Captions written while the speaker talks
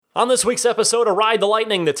On this week's episode of Ride the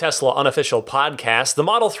Lightning, the Tesla unofficial podcast, the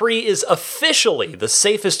Model 3 is officially the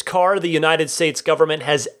safest car the United States government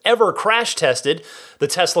has ever crash tested. The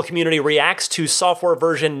Tesla community reacts to software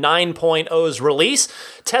version 9.0's release.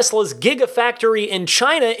 Tesla's Gigafactory in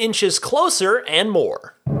China inches closer, and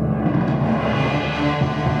more.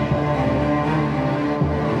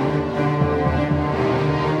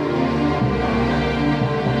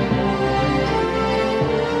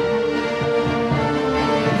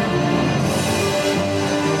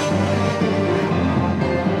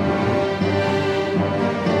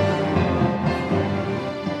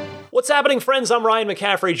 What's happening, friends? I'm Ryan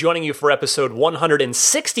McCaffrey, joining you for episode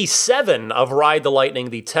 167 of Ride the Lightning,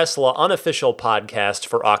 the Tesla unofficial podcast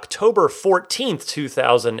for October 14th,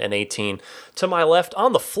 2018. To my left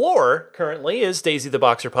on the floor currently is Daisy the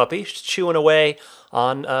Boxer Puppy, chewing away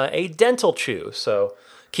on a dental chew. So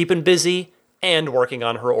keeping busy and working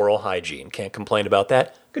on her oral hygiene. Can't complain about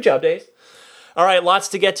that. Good job, Daisy. All right, lots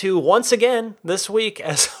to get to once again this week.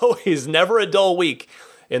 As always, never a dull week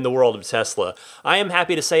in the world of Tesla. I am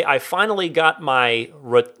happy to say I finally got my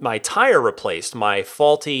tire replaced, my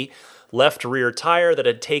faulty left rear tire that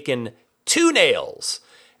had taken 2 nails.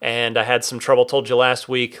 And I had some trouble, told you last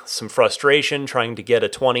week, some frustration trying to get a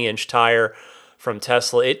 20-inch tire from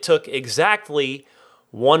Tesla. It took exactly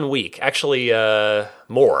 1 week, actually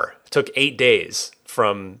more. It took 8 days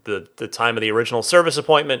from the time of the original service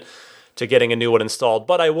appointment to getting a new one installed.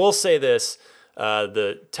 But I will say this,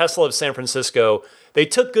 the Tesla of San Francisco, they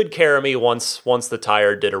took good care of me once the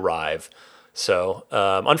tire did arrive. So,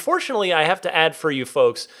 unfortunately, I have to add for you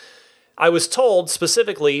folks, I was told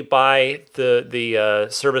specifically by the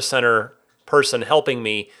service center person helping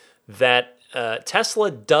me that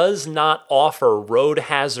Tesla does not offer road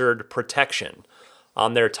hazard protection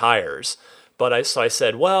on their tires. But so I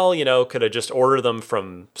said, well, could I just order them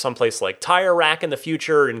from someplace like Tire Rack in the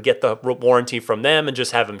future and get the warranty from them and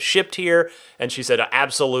just have them shipped here? And she said,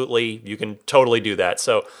 absolutely, you can totally do that.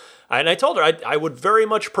 So, and I told her I would very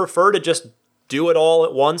much prefer to just do it all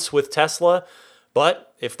at once with Tesla.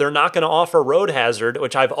 But if they're not going to offer road hazard,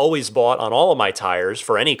 which I've always bought on all of my tires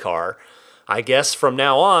for any car, I guess from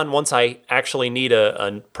now on, once I actually need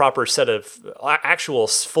a proper set of actual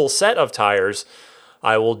full set of tires,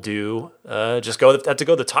 I will have to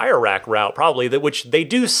go the Tire Rack route, probably, which they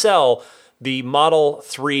do sell the Model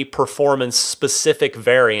 3 performance specific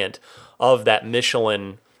variant of that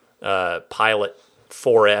Michelin Pilot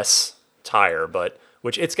 4S tire, but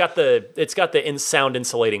which it's got the sound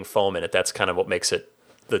insulating foam in it. That's kind of what makes it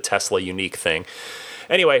the Tesla unique thing.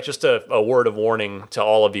 Anyway, just a word of warning to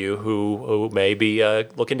all of you who may be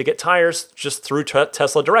looking to get tires just through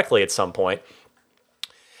Tesla directly at some point.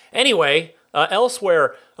 Anyway.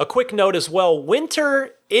 Elsewhere, a quick note as well,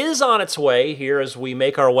 winter is on its way here as we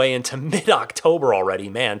make our way into mid-October already.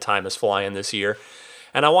 Man, time is flying this year.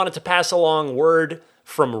 And I wanted to pass along word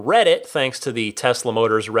from Reddit, thanks to the Tesla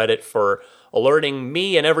Motors Reddit for alerting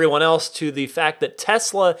me and everyone else to the fact that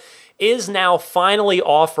Tesla is now finally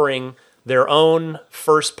offering their own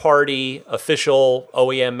first-party official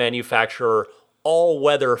OEM manufacturer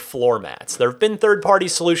all-weather floor mats. There have been third-party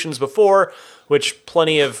solutions before, which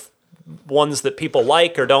plenty of ones that people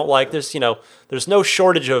like or don't like. There's no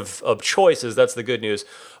shortage of choices. That's the good news.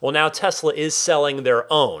 Well, now Tesla is selling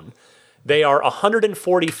their own. They are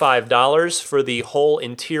 $145 for the whole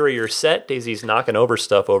interior set. Daisy's knocking over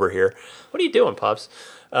stuff over here. What are you doing, Pops?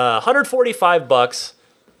 $145,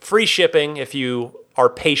 free shipping if you are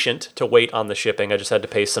patient to wait on the shipping. I just had to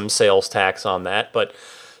pay some sales tax on that. But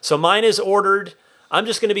so mine is ordered. I'm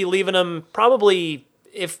just going to be leaving them probably,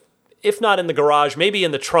 if not in the garage, maybe in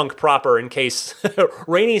the trunk proper in case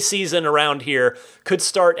rainy season around here could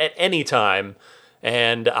start at any time,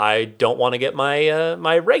 and I don't want to get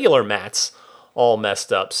my regular mats all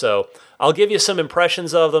messed up. So I'll give you some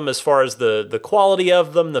impressions of them as far as the quality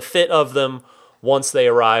of them, the fit of them once they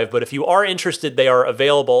arrive. But if you are interested, they are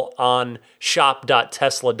available on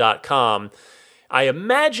shop.tesla.com. I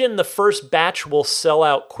imagine the first batch will sell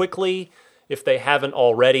out quickly, if they haven't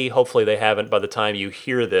already. Hopefully they haven't by the time you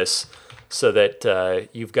hear this, so that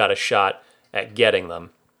you've got a shot at getting them.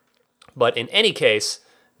 But in any case,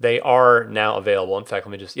 they are now available. In fact,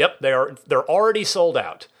 they're already sold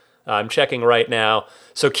out. I'm checking right now.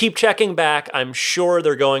 So keep checking back. I'm sure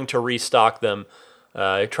they're going to restock them.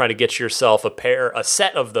 Trying to get yourself a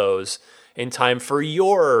set of those in time for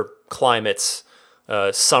your climate's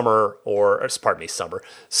summer,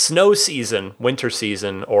 snow season, winter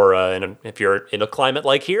season, or if you're in a climate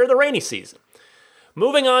like here, the rainy season.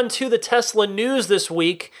 Moving on to the Tesla news this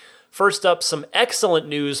week. First up, some excellent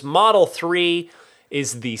news. Model 3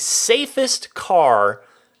 is the safest car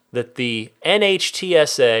that the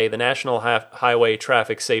NHTSA, the National Highway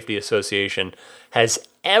Traffic Safety Association, has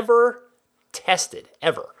ever tested,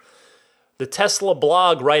 ever. The Tesla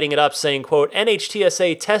blog writing it up saying, quote,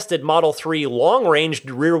 NHTSA tested Model 3 long-range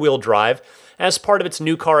rear-wheel drive as part of its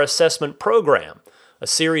new car assessment program, a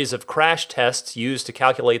series of crash tests used to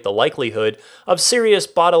calculate the likelihood of serious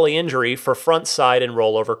bodily injury for front-side and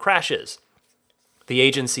rollover crashes. The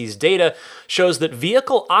agency's data shows that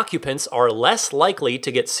vehicle occupants are less likely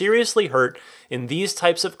to get seriously hurt in these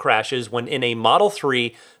types of crashes when in a Model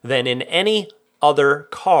 3 than in any other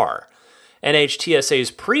car. NHTSA's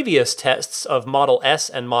previous tests of Model S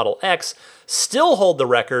and Model X still hold the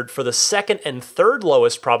record for the second and third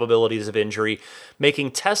lowest probabilities of injury,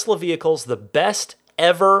 making Tesla vehicles the best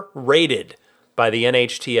ever rated by the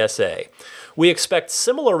NHTSA. We expect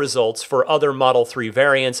similar results for other Model 3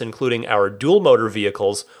 variants, including our dual-motor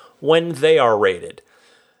vehicles, when they are rated.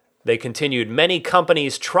 They continued, many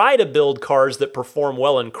companies try to build cars that perform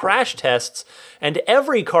well in crash tests, and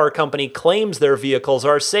every car company claims their vehicles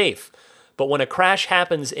are safe. But when a crash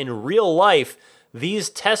happens in real life, these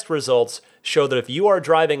test results show that if you are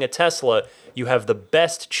driving a Tesla, you have the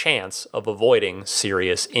best chance of avoiding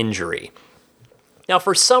serious injury. Now,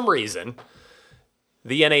 for some reason,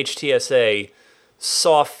 the NHTSA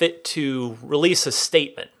saw fit to release a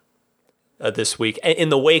statement this week in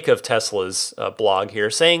the wake of Tesla's blog here,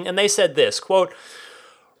 saying, and they said this, quote,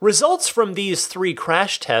 results from these 3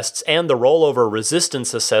 crash tests and the rollover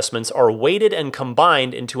resistance assessments are weighted and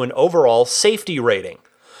combined into an overall safety rating.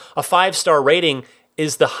 A 5-star rating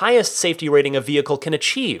is the highest safety rating a vehicle can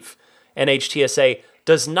achieve. NHTSA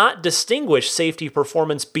does not distinguish safety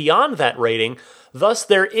performance beyond that rating, thus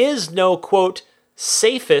there is no, quote,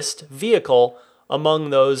 safest vehicle among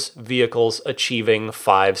those vehicles achieving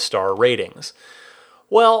 5-star ratings.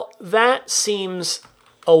 Well, that seems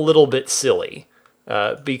a little bit silly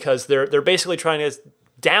because they're basically trying to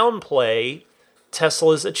downplay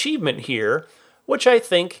Tesla's achievement here, which I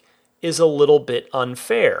think is a little bit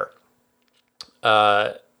unfair.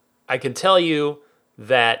 I can tell you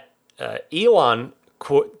that Elon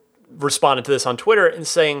responded to this on Twitter and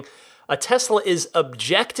saying, a Tesla is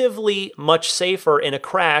objectively much safer in a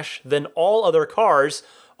crash than all other cars,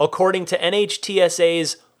 according to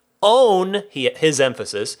NHTSA's own, his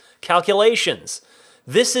emphasis, calculations.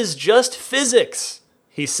 This is just physics,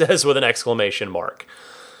 he says with an exclamation mark.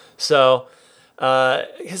 So,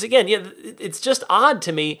 because again, it's just odd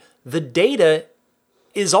to me. The data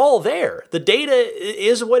is all there. The data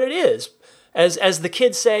is what it is. As the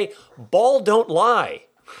kids say, ball don't lie.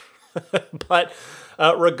 But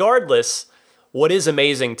regardless, what is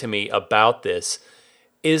amazing to me about this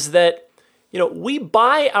is that, we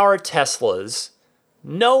buy our Teslas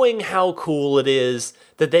knowing how cool it is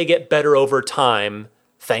that they get better over time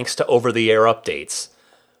thanks to over-the-air updates.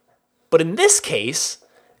 But in this case,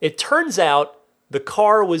 it turns out the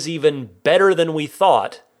car was even better than we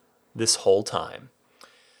thought this whole time.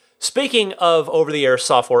 Speaking of over-the-air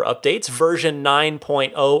software updates, version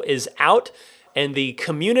 9.0 is out, and the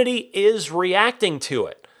community is reacting to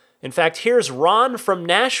it. In fact, here's Ron from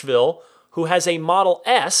Nashville, who has a Model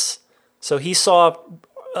S, so he saw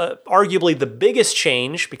arguably the biggest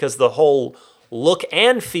change because the whole look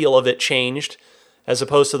and feel of it changed, as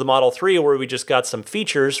opposed to the Model 3 where we just got some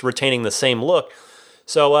features retaining the same look.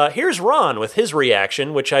 So here's Ron with his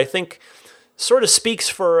reaction, which I think sort of speaks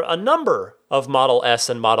for a number of Model S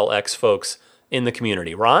and Model X folks in the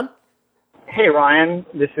community. Ron? Hey, Ryan.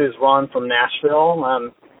 This is Ron from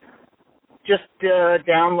Nashville. Just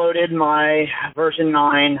downloaded my version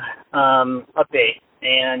 9 update,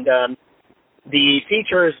 and the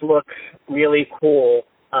features look really cool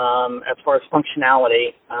as far as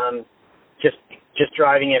functionality. Just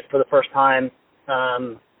driving it for the first time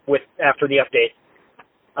after the update.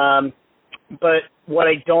 But what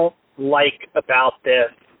I don't like about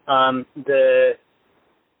this,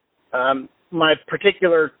 my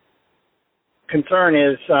particular concern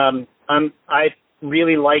is I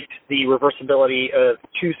really liked the reversibility of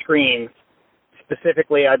 2 screens.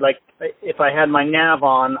 Specifically, if I had my nav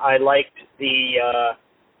on, I liked the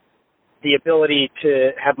ability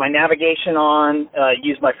to have my navigation on,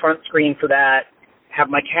 use my front screen for that, have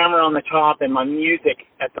my camera on the top and my music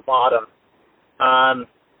at the bottom.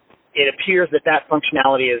 It appears that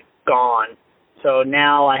functionality is gone. So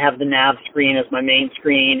now I have the nav screen as my main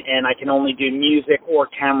screen, and I can only do music or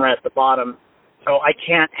camera at the bottom. So I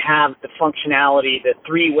can't have the functionality, the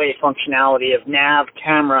 3-way functionality of nav,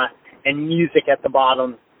 camera, and music at the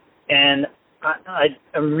bottom. And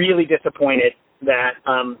I'm really disappointed that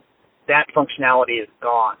that functionality is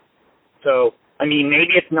gone. So,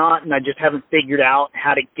 maybe it's not, and I just haven't figured out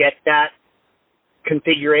how to get that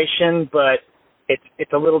configuration, but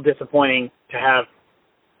it's a little disappointing to have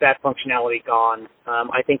that functionality gone.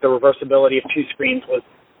 I think the reversibility of two screens was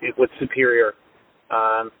superior,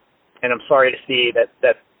 and I'm sorry to see that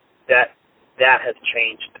has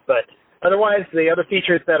changed. But otherwise, the other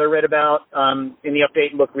features that I read about in the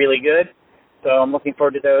update look really good, so I'm looking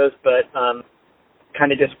forward to those. But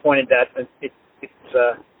kind of disappointed that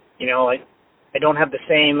I don't have the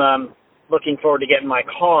same looking forward to getting my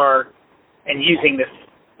car and using this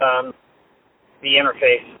the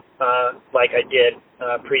interface like I did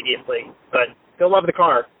previously. But still love the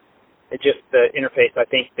car. It's just the interface. I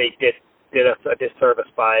think they did us a disservice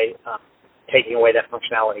by taking away that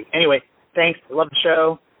functionality. Anyway, thanks. I love the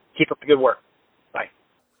show. Keep up the good work. Bye.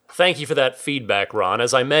 Thank you for that feedback, Ron.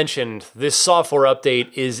 As I mentioned, this software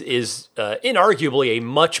update is inarguably a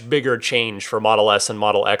much bigger change for Model S and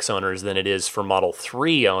Model X owners than it is for Model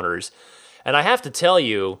 3 owners. And I have to tell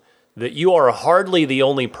you that you are hardly the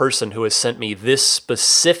only person who has sent me this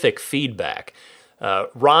specific feedback.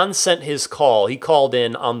 Ron sent his call. He called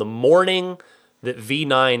in on the morning that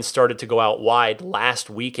V9 started to go out wide last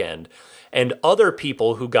weekend, and other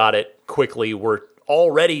people who got it quickly were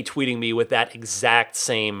already tweeting me with that exact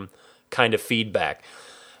same kind of feedback.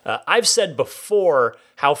 I've said before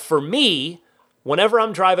how for me, whenever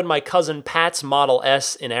I'm driving my cousin Pat's Model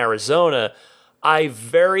S in Arizona, I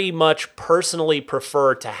very much personally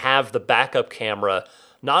prefer to have the backup camera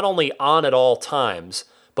not only on at all times,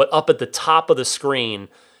 but up at the top of the screen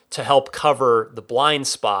to help cover the blind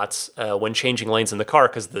spots when changing lanes in the car,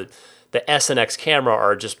 because the S and X camera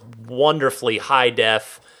are just wonderfully high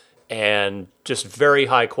def and just very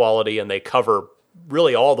high quality, and they cover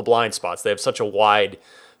really all the blind spots. They have such a wide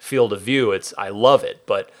field of view. I love it.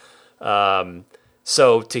 But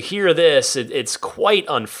so to hear this, it's quite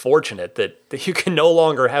unfortunate that you can no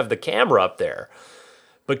longer have the camera up there.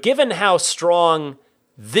 But given how strong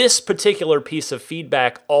this particular piece of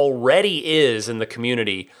feedback already is in the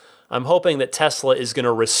community, I'm hoping that Tesla is going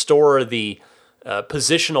to restore the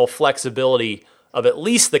positional flexibility of at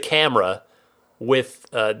least the camera with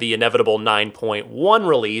the inevitable 9.1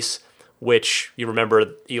 release, which you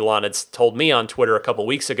remember Elon had told me on Twitter a couple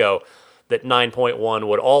weeks ago that 9.1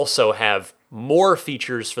 would also have more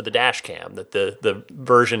features for the dash cam, that the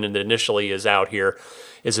version that initially is out here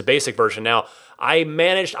is a basic version. Now, I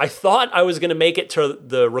thought I was going to make it to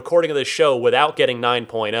the recording of this show without getting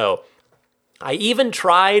 9.0. I even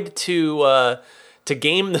tried to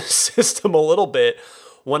game the system a little bit.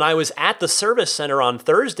 When I was at the service center on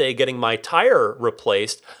Thursday getting my tire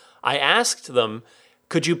replaced, I asked them,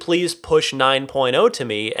 could you please push 9.0 to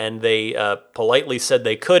me? And they politely said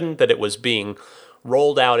they couldn't, that it was being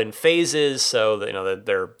rolled out in phases. So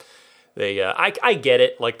I get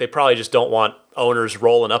it. Like, they probably just don't want owners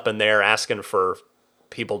rolling up in there asking for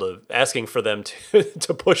them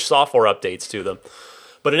to push software updates to them.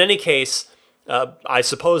 But in any case, I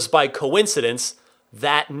suppose by coincidence,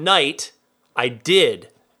 that night I did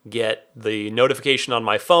get the notification on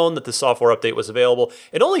my phone that the software update was available.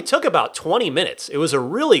 It only took about 20 minutes. It was a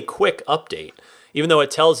really quick update, even though it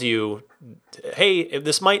tells you, hey,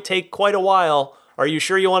 this might take quite a while. Are you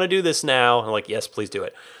sure you want to do this now? I'm like, yes, please do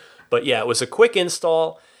it. But yeah, it was a quick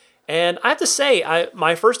install. And I have to say,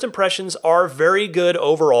 my first impressions are very good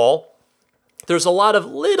overall. There's a lot of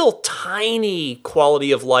little tiny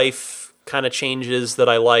quality of life kind of changes that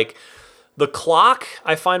I like. The clock,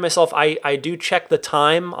 I find myself, I do check the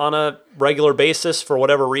time on a regular basis for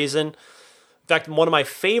whatever reason. In fact, one of my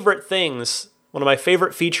favorite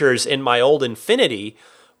features in my old Infinity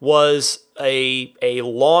was a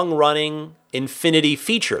long-running Infinity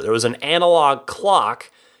feature. There was an analog clock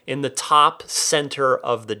in the top center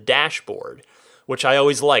of the dashboard, which I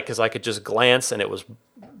always liked because I could just glance and it was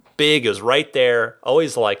big, it was right there,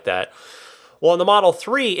 always liked that. Well, in the Model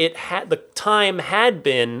 3, the time had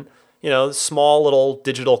been, small little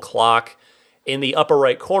digital clock in the upper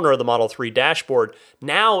right corner of the Model 3 dashboard.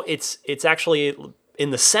 Now it's actually in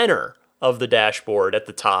the center of the dashboard at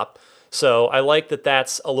the top. So I like that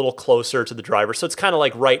that's a little closer to the driver. So it's kind of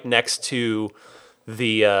like right next to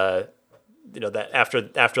the that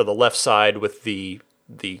after the left side with the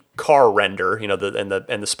car render, and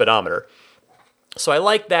the speedometer. So I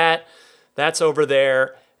like that. That's over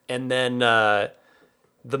there. And then the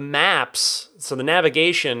maps, so the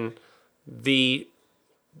navigation, the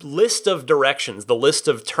list of directions, the list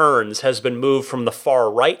of turns has been moved from the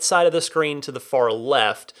far right side of the screen to the far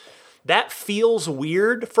left. That feels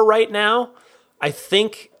weird for right now. I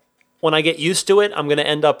think when I get used to it, I'm going to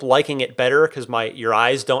end up liking it better because your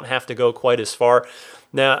eyes don't have to go quite as far.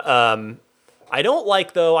 Now, I don't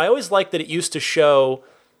like, though, I always liked that it used to show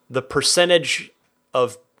the percentage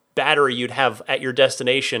of battery you'd have at your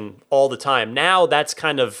destination all the time. Now that's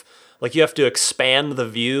kind of like you have to expand the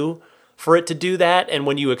view for it to do that. And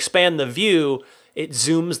when you expand the view, it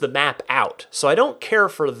zooms the map out. So I don't care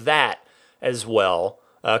for that as well,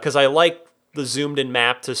 because I like the zoomed in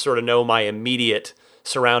map to sort of know my immediate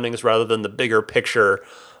surroundings rather than the bigger picture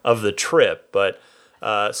of the trip. But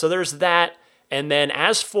so there's that. And then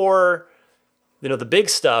as for, the big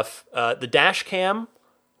stuff, the dash cam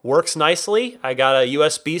works nicely. I got a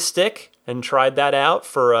USB stick and tried that out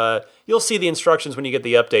for, you'll see the instructions when you get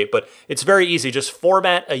the update, but it's very easy. Just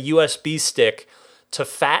format a USB stick to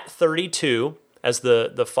FAT32 as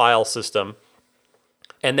the file system,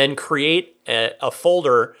 and then create a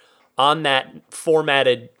folder on that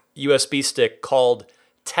formatted USB stick called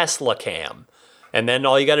Tesla Cam. And then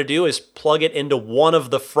all you got to do is plug it into one of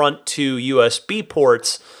the front two USB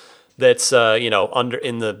ports that's, under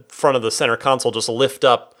in the front of the center console. Just lift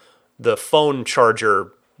up the phone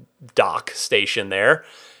charger dock station there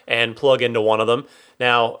and plug into one of them.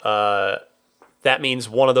 Now, that means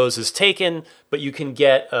one of those is taken, but you can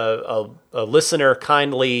get a listener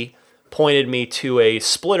kindly pointed me to a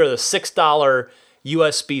splitter, the $6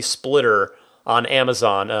 USB splitter on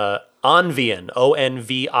Amazon, Onvian,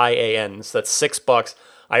 Onvian. So that's $6.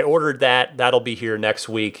 I ordered that. That'll be here next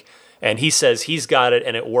week. And he says he's got it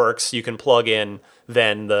and it works. You can plug in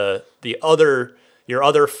then your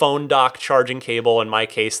other phone dock charging cable, in my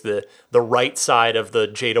case, the right side of the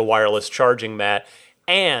Jada wireless charging mat,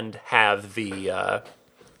 and have the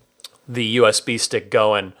USB stick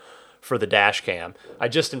going for the dash cam.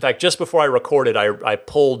 In fact, just before I recorded, I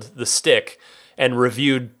pulled the stick and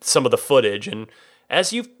reviewed some of the footage. And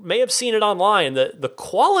as you may have seen it online, the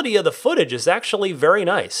quality of the footage is actually very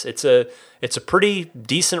nice. It's a pretty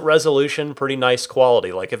decent resolution, pretty nice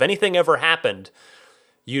quality. Like if anything ever happened,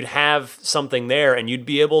 you'd have something there and you'd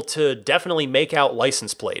be able to definitely make out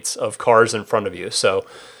license plates of cars in front of you. So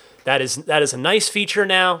that is a nice feature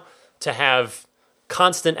now to have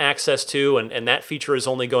constant access to, and that feature is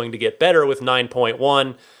only going to get better with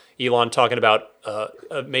 9.1. Elon talking about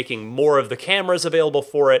making more of the cameras available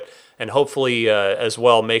for it, and hopefully as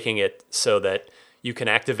well making it so that you can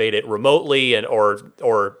activate it remotely, and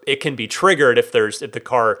or it can be triggered if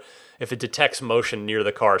it detects motion near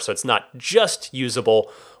the car, so it's not just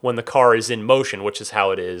usable when the car is in motion, which is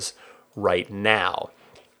how it is right now.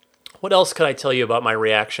 What else can I tell you about my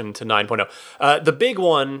reaction to 9.0? The big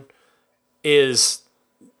one is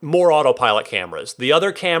more autopilot cameras. The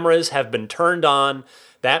other cameras have been turned on.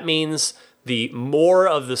 That means the more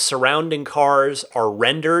of the surrounding cars are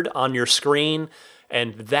rendered on your screen,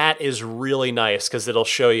 and that is really nice because it'll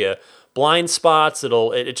show you blind spots. It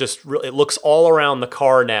looks all around the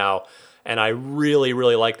car now, and I really,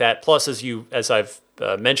 really like that. Plus, as I've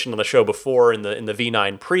mentioned on the show before in the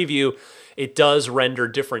V9 preview, it does render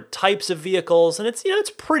different types of vehicles, and it's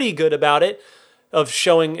pretty good about it, of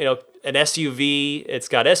showing an SUV. It's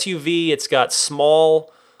got SUV. It's got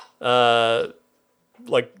small,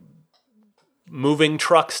 like moving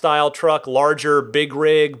truck style truck, larger big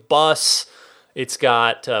rig, bus. It's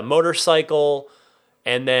got motorcycle,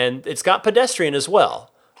 and then it's got pedestrian as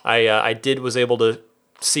well. I was able to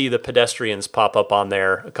see the pedestrians pop up on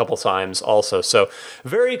there a couple times also. So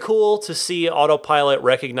very cool to see autopilot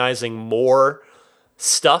recognizing more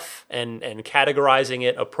stuff and categorizing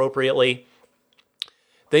it appropriately.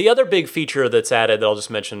 The other big feature that's added that I'll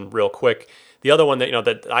just mention real quick, the other one that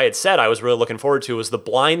that I had said I was really looking forward to was the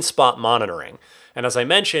blind spot monitoring. And as I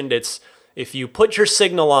mentioned, it's if you put your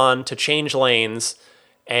signal on to change lanes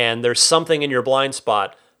and there's something in your blind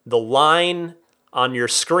spot, the line on your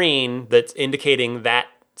screen that's indicating that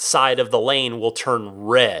side of the lane will turn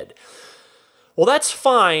red. Well, that's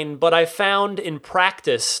fine, but I found in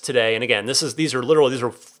practice today, and again, these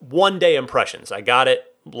are one-day impressions. I got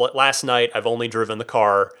it last night. I've only driven the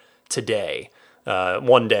car today,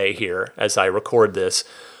 one day here as I record this.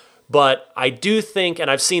 But I do think, and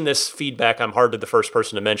I've seen this feedback, I'm hardly the first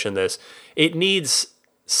person to mention this, it needs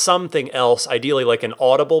something else, ideally like an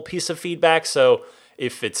audible piece of feedback. So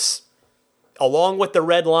if it's along with the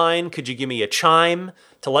red line, could you give me a chime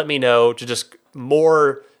to let me know, to just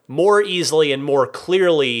more easily and more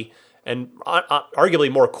clearly and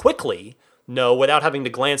arguably more quickly know without having to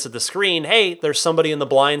glance at the screen, hey, there's somebody in the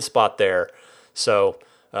blind spot there. So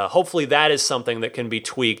hopefully that is something that can be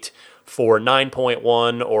tweaked for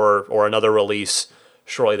 9.1 or another release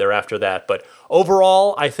shortly thereafter that. But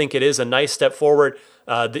overall, I think it is a nice step forward.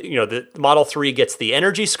 The Model 3 gets the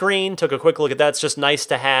energy screen. Took a quick look at that. It's just nice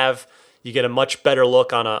to have. You get a much better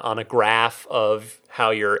look on a graph of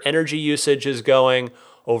how your energy usage is going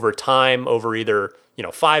over time, over either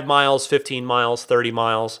 5 miles, 15 miles, 30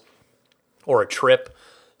 miles, or a trip.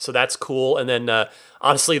 So that's cool. And then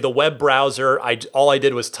honestly, the web browser, all I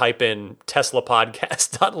did was type in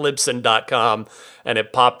teslapodcast.libsyn.com and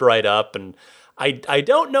it popped right up. And I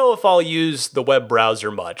don't know if I'll use the web browser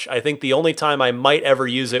much. I think the only time I might ever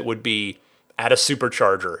use it would be at a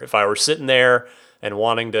supercharger. If I were sitting there and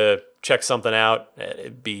wanting to check something out,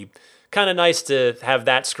 it'd be kind of nice to have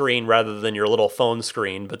that screen rather than your little phone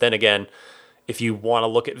screen. But then again, if you want to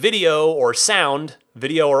look at video or sound,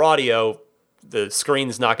 video or audio, the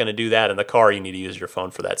screen's not going to do that in the car. You need to use your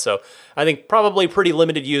phone for that. So I think probably pretty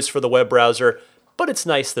limited use for the web browser, but it's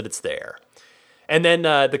nice that it's there. And then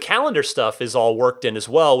the calendar stuff is all worked in as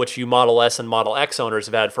well, which you Model S and Model X owners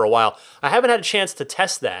have had for a while. I haven't had a chance to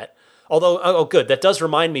test that. Although, oh good, that does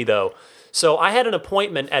remind me though. So I had an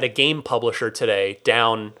appointment at a game publisher today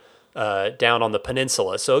down on the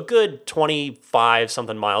peninsula. So a good 25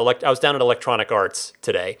 something mile. I was down at Electronic Arts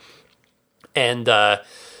today. And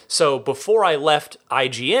so before I left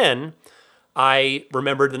IGN, I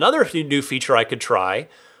remembered another new feature I could try,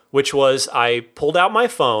 which was I pulled out my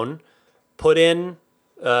phone, opened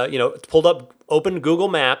Google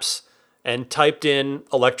Maps and typed in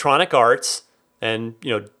Electronic Arts and,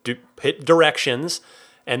 hit directions.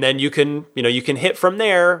 And then you can hit from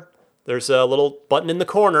there. There's a little button in the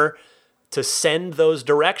corner to send those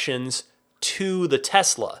directions to the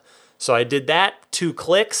Tesla. So I did that, 2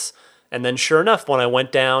 clicks. And then sure enough, when I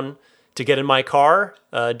went down to get in my car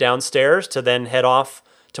downstairs to then head off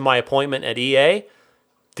to my appointment at EA,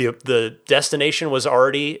 the destination was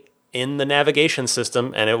already in the navigation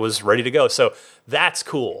system and it was ready to go. So that's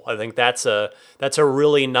cool. I think that's a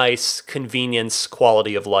really nice convenience,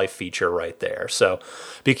 quality of life feature right there. So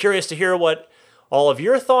be curious to hear what all of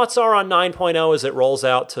your thoughts are on 9.0 as it rolls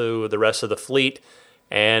out to the rest of the fleet.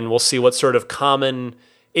 And we'll see what sort of common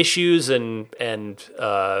issues and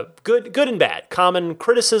good and bad, common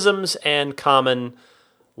criticisms and common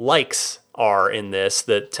likes are in this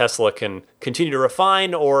that Tesla can continue to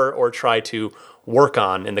refine or try to work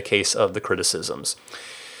on in the case of the criticisms.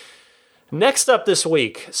 Next up this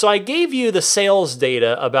week, so I gave you the sales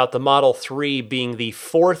data about the Model 3 being the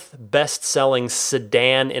 4th best-selling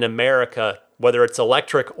sedan in America, whether it's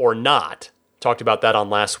electric or not. Talked about that on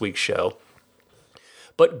last week's show.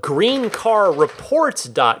 But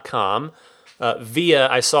greencarreports.com,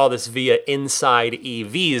 I saw this via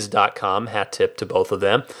insideevs.com, hat tip to both of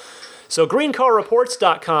them. So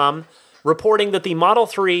greencarreports.com reporting that the Model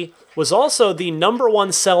 3 was also the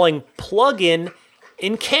 #1 selling plug-in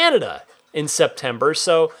in Canada in September.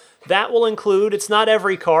 So that will include, it's not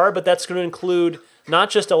every car, but that's going to include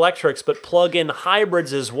not just electrics, but plug-in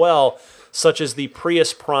hybrids as well, such as the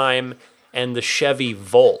Prius Prime and the Chevy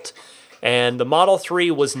Volt. And the Model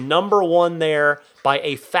 3 was #1 there by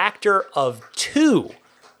a factor of 2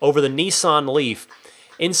 over the Nissan Leaf.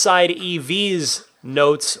 Inside EVs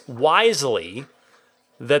notes wisely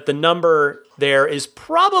that the number there is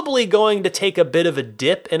probably going to take a bit of a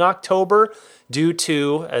dip in October due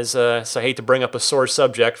to, so I hate to bring up a sore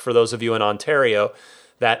subject for those of you in Ontario,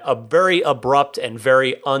 that a very abrupt and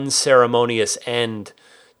very unceremonious end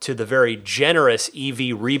to the very generous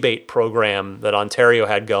EV rebate program that Ontario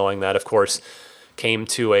had going. That, of course, came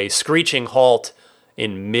to a screeching halt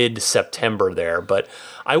in mid-September there. But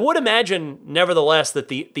I would imagine, nevertheless, that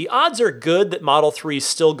the odds are good that Model 3 is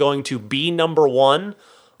still going to be #1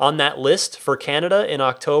 on that list for Canada in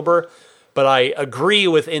October. But I agree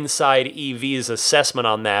with Inside EV's assessment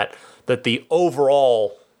on that the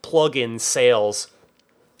overall plug-in sales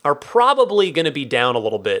are probably going to be down a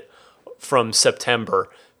little bit from September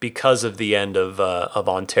because of the end of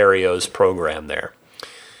Ontario's program there.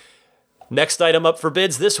 Next item up for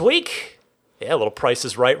bids this week. Yeah, a little Price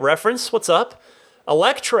is Right reference. What's up?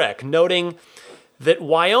 Electrek noting that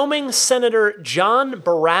Wyoming Senator John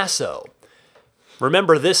Barrasso,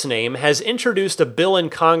 remember this name, has introduced a bill in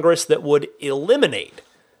Congress that would eliminate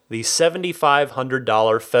the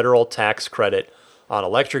 $7,500 federal tax credit on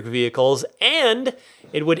electric vehicles, and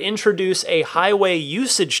it would introduce a highway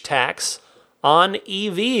usage tax on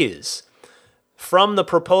EVs. From the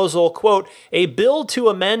proposal, quote, a bill to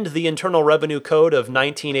amend the Internal Revenue Code of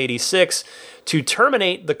 1986 to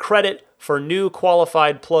terminate the credit for new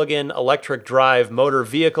qualified plug-in electric drive motor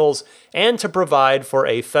vehicles and to provide for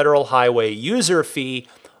a federal highway user fee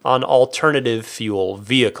on alternative fuel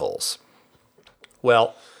vehicles.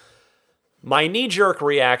 Well, my knee-jerk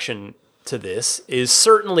reaction to this is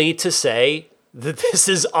certainly to say that this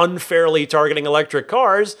is unfairly targeting electric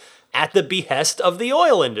cars at the behest of the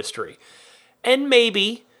oil industry. And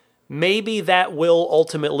maybe that will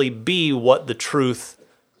ultimately be what the truth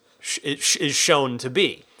is shown to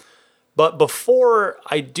be. But before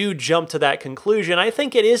I do jump to that conclusion, I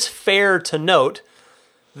think it is fair to note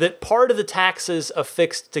that part of the taxes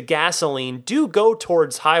affixed to gasoline do go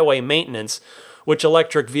towards highway maintenance, which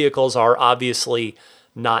electric vehicles are obviously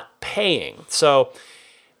not paying. So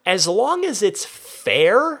as long as it's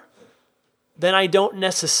fair, then I don't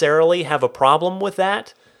necessarily have a problem with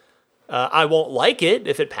that. I won't like it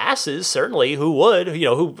if it passes. Certainly, who would?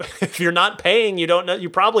 If you're not paying, you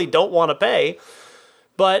probably don't want to pay.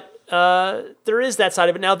 But there is that side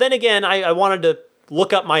of it. Now, then again, I wanted to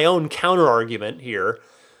look up my own counter argument here.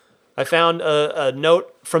 I found a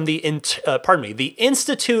note from the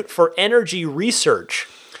Institute for Energy Research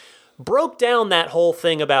broke down that whole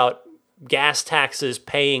thing about gas taxes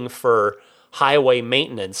paying for highway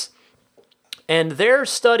maintenance. And their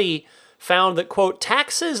study found that, quote,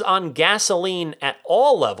 taxes on gasoline at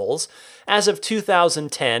all levels as of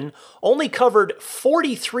 2010 only covered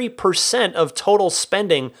 43% of total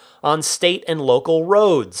spending on state and local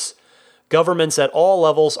roads. Governments at all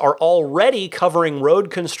levels are already covering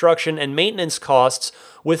road construction and maintenance costs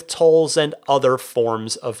with tolls and other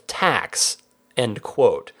forms of tax, end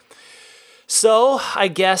quote. So I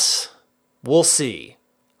guess we'll see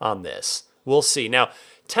on this. We'll see. Now,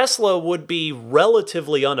 Tesla would be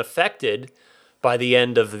relatively unaffected by the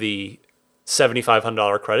end of the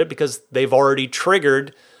 $7,500 credit because they've already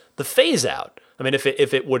triggered the phase out. I mean, if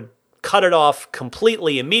it would cut it off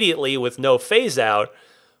completely immediately with no phase out,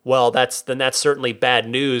 well, that's certainly bad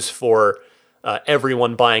news for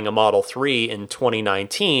everyone buying a Model 3 in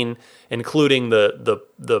 2019, including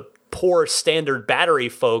the poor standard battery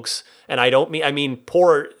folks. And I mean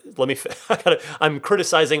poor. I'm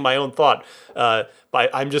criticizing my own thought. I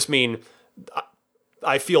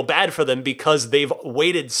feel bad for them because they've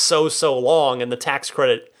waited so long, and the tax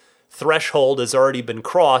credit threshold has already been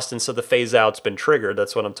crossed, and so the phase out's been triggered.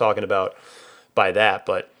 That's what I'm talking about by that.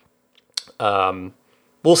 But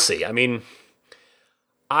we'll see. I mean,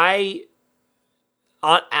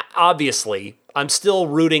 obviously I'm still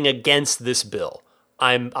rooting against this bill.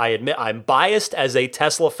 I admit I'm biased as a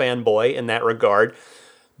Tesla fanboy in that regard,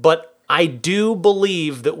 but I do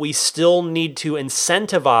believe that we still need to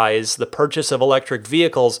incentivize the purchase of electric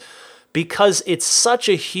vehicles because it's such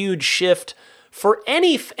a huge shift for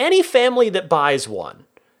any family that buys one.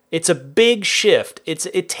 It's a big shift.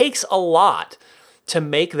 It takes a lot to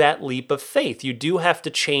make that leap of faith. You do have to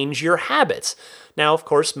change your habits. Now, of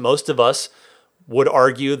course, most of us would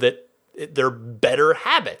argue that they're better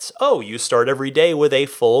habits. Oh, you start every day with a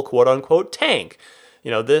full quote-unquote tank.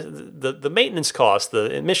 The maintenance costs,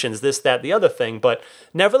 the emissions, this, that, the other thing. But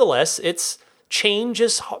nevertheless,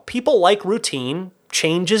 people like routine.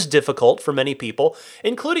 Change is difficult for many people,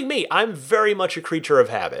 including me. I'm very much a creature of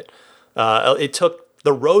habit. It took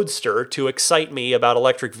the Roadster to excite me about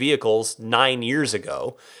electric vehicles 9 years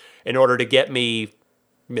ago in order to get me,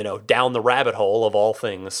 down the rabbit hole of all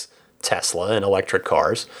things Tesla and electric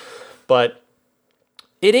cars. But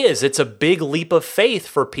it's a big leap of faith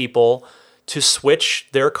for people to switch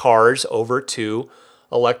their cars over to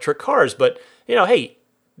electric cars. But, hey,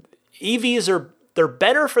 EVs they're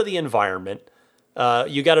better for the environment.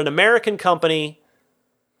 You got an American company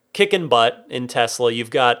kicking butt in Tesla. You've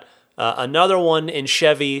got another one in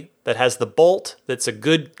Chevy that has the Bolt. It's a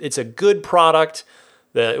good product.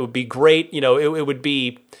 It would be great.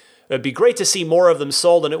 It'd be great to see more of them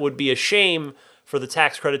sold, and it would be a shame for the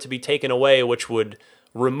tax credit to be taken away, which would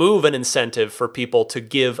remove an incentive for people to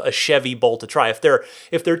give a Chevy Bolt a try. If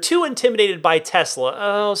they're too intimidated by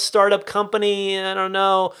Tesla, startup company, I don't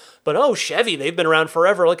know, but Chevy, they've been around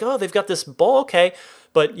forever. Like, they've got this Bolt, okay,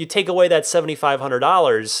 but you take away that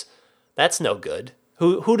 $7,500, that's no good.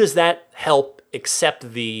 Who does that help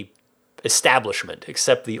except the establishment,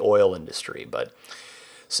 except the oil industry? But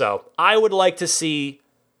so I would like to see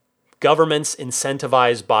governments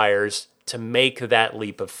incentivize buyers to make that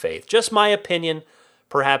leap of faith. Just my opinion.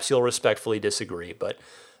 Perhaps you'll respectfully disagree, but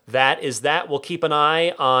that is that. We'll keep an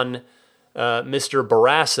eye on Mr.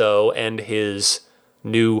 Barrasso and his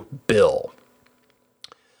new bill.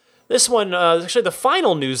 This one is actually the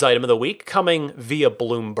final news item of the week, coming via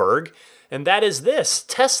Bloomberg, and that is this.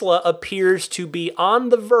 Tesla appears to be on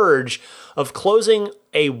the verge of closing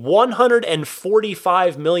a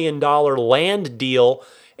 $145 million land deal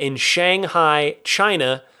in Shanghai,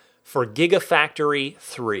 China, for Gigafactory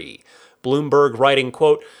 3. Bloomberg writing,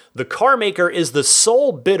 quote, the car maker is the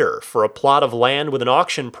sole bidder for a plot of land with an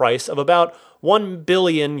auction price of about 1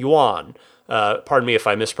 billion yuan. Pardon me if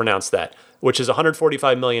I mispronounced that, which is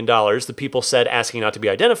 $145 million, the people said, asking not to be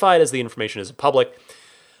identified as the information isn't public.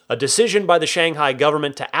 A decision by the Shanghai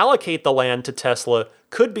government to allocate the land to Tesla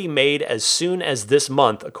could be made as soon as this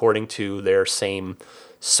month, according to their same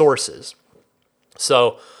sources.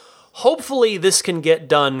 So hopefully this can get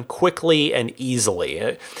done quickly and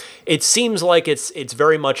easily. It seems like it's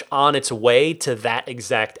very much on its way to that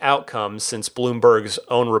exact outcome, since Bloomberg's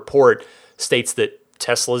own report states that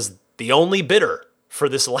Tesla's the only bidder for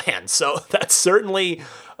this land. So that's certainly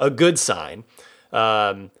a good sign.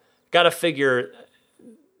 Got to figure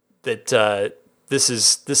that this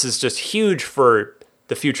is just huge for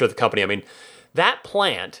the future of the company. I mean, that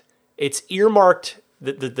plant, it's earmarked,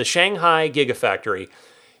 the Shanghai Gigafactory,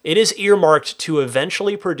 it is earmarked to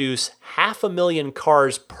eventually produce 500,000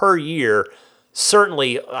 cars per year.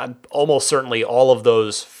 Certainly, almost certainly all of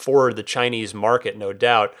those for the Chinese market, no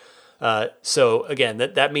doubt. So again,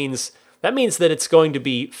 that means that it's going to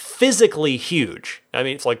be physically huge. I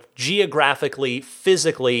mean, it's like geographically,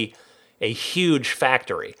 physically a huge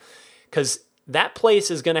factory, because that place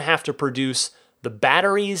is going to have to produce the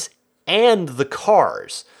batteries and the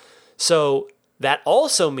cars. So that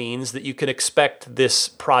also means that you can expect this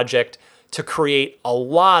project to create a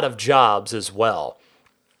lot of jobs as well.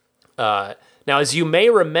 Now, as you may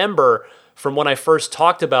remember from when I first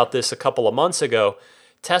talked about this a couple of months ago,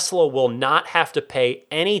 Tesla will not have to pay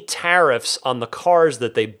any tariffs on the cars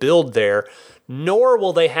that they build there, nor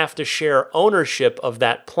will they have to share ownership of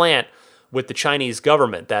that plant with the Chinese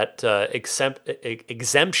government. That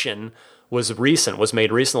exemption was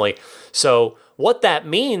made recently. So what that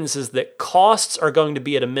means is that costs are going to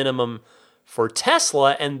be at a minimum for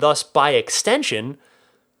Tesla, and thus by extension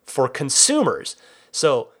for consumers.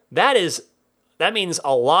 So that means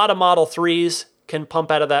a lot of Model 3s can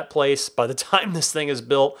pump out of that place by the time this thing is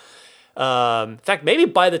built. In fact, maybe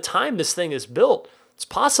by the time this thing is built, it's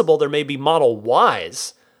possible there may be Model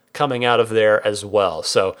Ys coming out of there as well.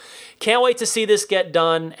 So can't wait to see this get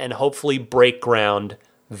done and hopefully break ground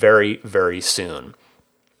very, very soon.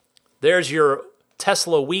 There's your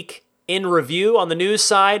Tesla week in review on the news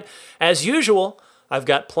side. As usual, I've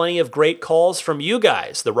got plenty of great calls from you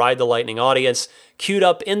guys, the Ride the Lightning audience, queued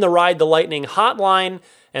up in the Ride the Lightning hotline.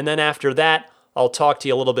 And then after that, I'll talk to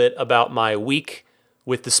you a little bit about my week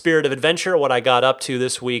with the spirit of adventure, what I got up to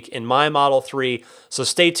this week in my Model 3. So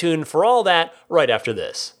stay tuned for all that right after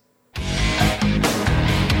this.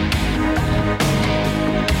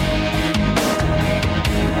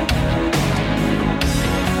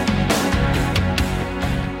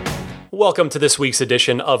 Welcome to this week's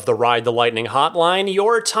edition of the Ride the Lightning Hotline.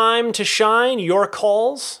 Your time to shine, your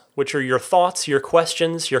calls, which are your thoughts, your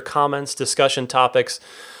questions, your comments, discussion topics.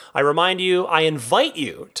 I remind you, I invite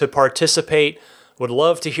you to participate. Would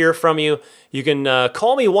love to hear from you. You can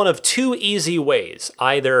call me one of two easy ways.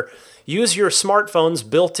 Either use your smartphone's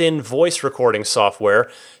built-in voice recording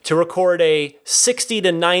software to record a 60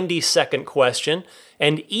 to 90 second question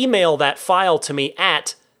and email that file to me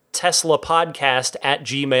at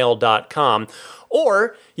teslapodcast@gmail.com.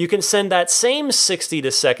 Or you can send that same 60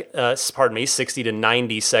 to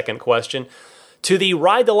 90 second question to the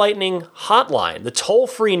Ride the Lightning hotline, the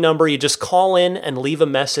toll-free number. You just call in and leave a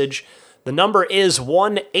message. The number is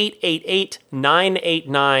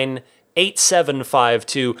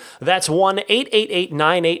 1-888-989-8752. That's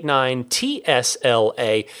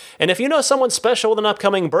 1-888-989-TSLA. And if you know someone special with an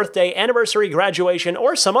upcoming birthday, anniversary, graduation,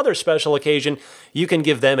 or some other special occasion, you can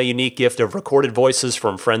give them a unique gift of recorded voices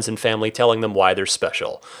from friends and family telling them why they're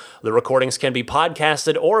special. The recordings can be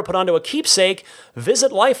podcasted or put onto a keepsake.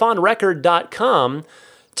 Visit lifeonrecord.com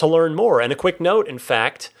to learn more. And a quick note, in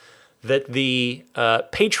fact, that the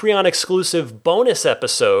Patreon-exclusive bonus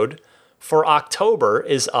episode for October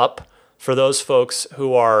is up for those folks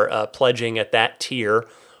who are pledging at that tier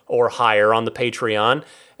or higher on the Patreon.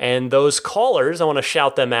 And those callers, I want to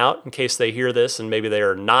shout them out in case they hear this and maybe they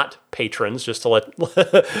are not patrons, just to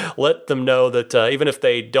let them know that even if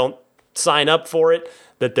they don't sign up for it,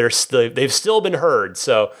 that they've still been heard.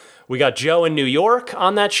 So we got Joe in New York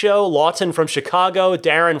on that show, Lawton from Chicago,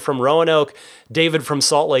 Darren from Roanoke, David from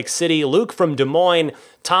Salt Lake City, Luke from Des Moines,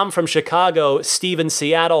 Tom from Chicago, Steve in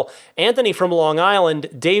Seattle, Anthony from Long Island,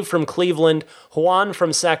 Dave from Cleveland, Juan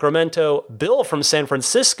from Sacramento, Bill from San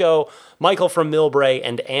Francisco, Michael from Millbrae,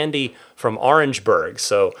 and Andy from Orangeburg.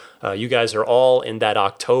 So you guys are all in that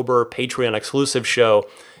October Patreon exclusive show.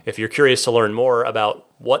 If you're curious to learn more about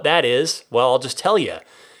what that is, well, I'll just tell you.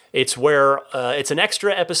 It's where it's an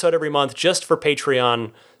extra episode every month just for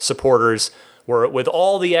Patreon supporters, where with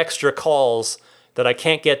all the extra calls that I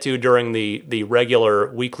can't get to during the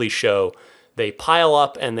regular weekly show, they pile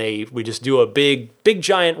up and we just do a big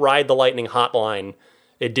giant Ride the Lightning hotline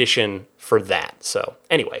edition for that. So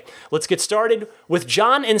anyway, let's get started with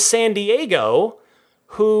John in San Diego,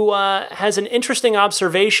 who has an interesting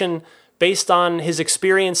observation based on his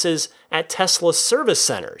experiences at Tesla service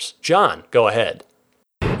centers. John, go ahead.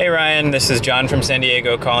 Hey Ryan, this is John from San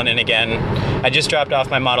Diego calling in again. I just dropped off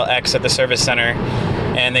my Model X at the service center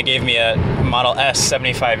and they gave me a Model S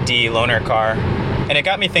 75D loaner car. And it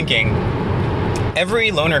got me thinking, every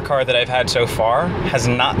loaner car that I've had so far has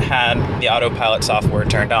not had the autopilot software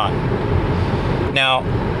turned on. Now,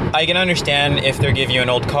 I can understand if they give you an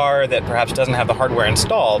old car that perhaps doesn't have the hardware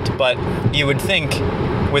installed, but you would think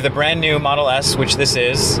with a brand new Model S, which this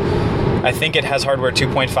is, I think it has hardware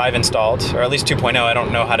 2.5 installed, or at least 2.0. I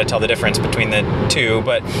don't know how to tell the difference between the two,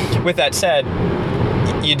 but with that said,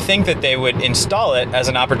 you'd think that they would install it as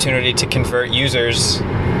an opportunity to convert users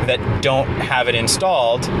that don't have it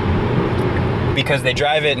installed because they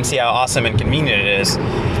drive it and see how awesome and convenient it is.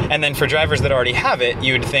 And then for drivers that already have it,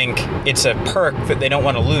 you would think it's a perk that they don't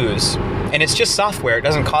want to lose. And it's just software. It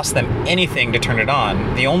doesn't cost them anything to turn it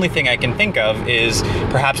on. The only thing I can think of is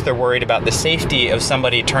perhaps they're worried about the safety of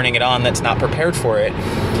somebody turning it on that's not prepared for it.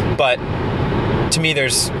 But to me,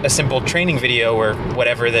 there's a simple training video or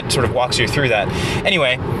whatever that sort of walks you through that.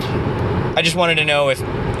 Anyway, I just wanted to know if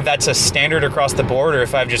that's a standard across the board or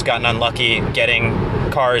if I've just gotten unlucky getting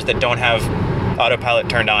cars that don't have autopilot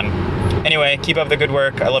turned on. Anyway, keep up the good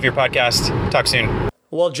work. I love your podcast. Talk soon.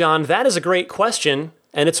 Well, John, that is a great question,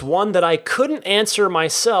 and it's one that I couldn't answer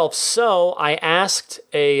myself, so I asked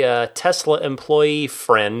a Tesla employee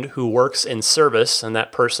friend who works in service, and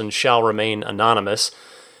that person shall remain anonymous.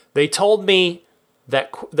 They told me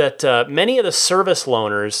that many of the service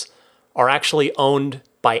loaners are actually owned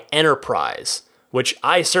by Enterprise, which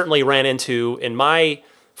I certainly ran into in my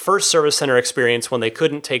first service center experience when they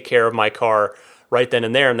couldn't take care of my car right then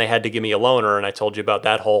and there, and they had to give me a loaner. And I told you about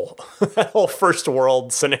that whole first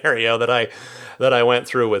world scenario that I went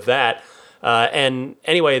through with that. And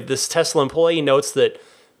anyway, this Tesla employee notes that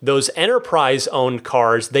those Enterprise-owned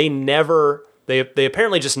cars, they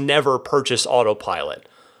apparently just never purchase autopilot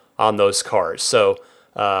on those cars. So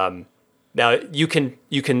now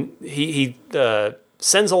he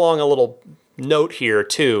sends along a little note here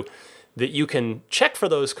too, that you can check for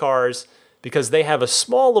those cars because they have a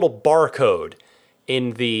small little barcode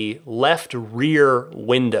in the left rear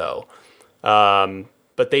window.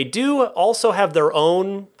 But they do also have their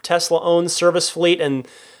own Tesla-owned service fleet, and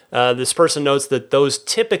this person notes that those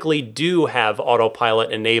typically do have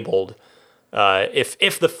autopilot enabled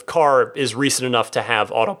if the car is recent enough to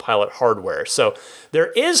have autopilot hardware. So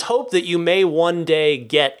there is hope that you may one day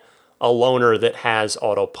get a loaner that has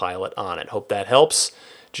autopilot on it. Hope that helps.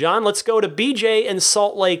 John, let's go to BJ in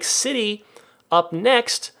Salt Lake City up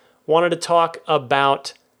next. Wanted to talk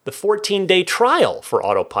about the 14-day trial for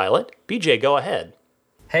autopilot. BJ, go ahead.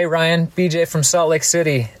 Hey, Ryan. BJ from Salt Lake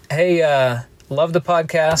City. Hey, love the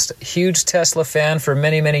podcast. Huge Tesla fan for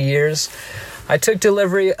many, many years. I took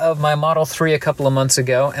delivery of my Model 3 a couple of months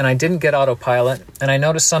ago, and I didn't get autopilot. And I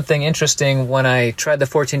noticed something interesting when I tried the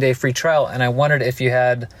 14-day free trial, and I wondered if you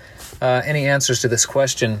had any answers to this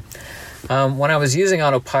question. When I was using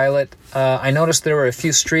autopilot, I noticed there were a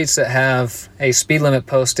few streets that have a speed limit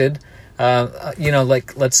posted,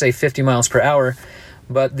 like let's say 50 miles per hour,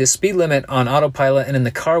 but the speed limit on autopilot and in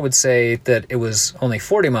the car would say that it was only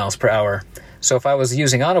 40 miles per hour. So if I was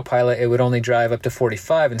using autopilot, it would only drive up to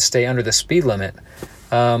 45 and stay under the speed limit.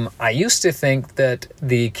 I used to think that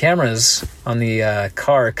the cameras on the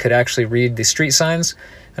car could actually read the street signs,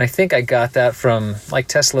 and I think I got that from like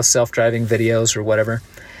Tesla self-driving videos or whatever.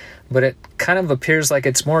 But it kind of appears like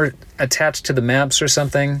it's more attached to the maps or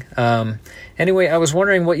something. Anyway, I was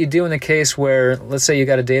wondering what you do in the case where, let's say you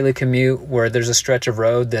got a daily commute where there's a stretch of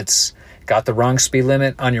road that's got the wrong speed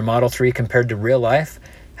limit on your Model 3 compared to real life.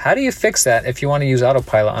 How do you fix that if you want to use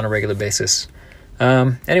autopilot on a regular basis?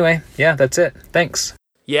 Anyway, yeah, that's it. Thanks.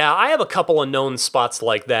 Yeah, I have a couple of known spots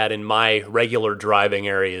like that in my regular driving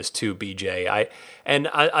areas too, BJ.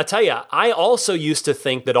 I tell you, I also used to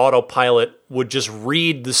think that autopilot would just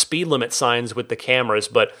read the speed limit signs with the cameras,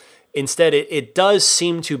 but instead it does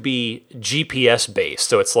seem to be GPS based.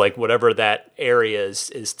 So it's like whatever that area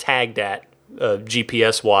is tagged at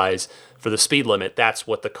GPS wise for the speed limit, that's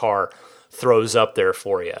what the car throws up there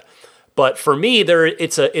for you. But for me,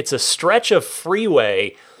 it's a stretch of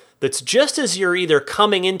freeway that's just as you're either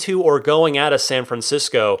coming into or going out of San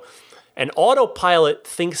Francisco, and autopilot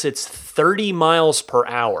thinks it's 30 miles per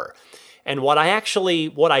hour. And what I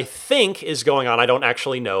think is going on, I don't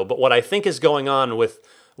actually know, but what I think is going on with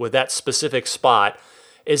that specific spot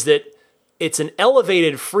is that it's an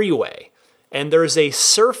elevated freeway, and there's a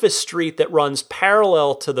surface street that runs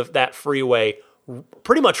parallel to that freeway,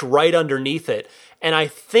 pretty much right underneath it. And I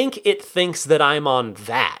think it thinks that I'm on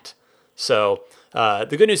that. So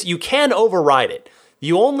the good news, you can override it.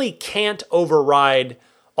 You only can't override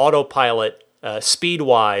autopilot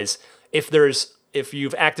speed-wise if there's if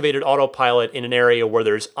you've activated autopilot in an area where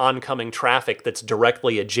there's oncoming traffic that's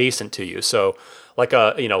directly adjacent to you. So like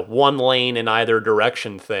a, one lane in either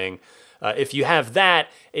direction thing. If you have that,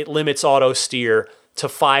 it limits auto steer to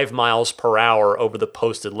 5 miles per hour over the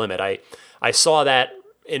posted limit. I saw that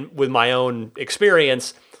with my own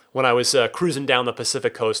experience when I was cruising down the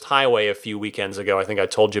Pacific Coast Highway a few weekends ago. I think I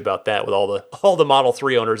told you about that with all the Model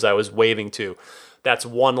 3 owners I was waving to. That's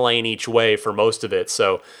one lane each way for most of it.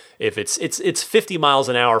 So if it's 50 miles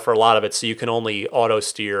an hour for a lot of it, so you can only auto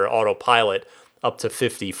steer, autopilot up to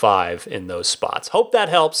 55 in those spots. Hope that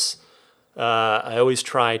helps. I always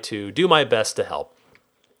try to do my best to help.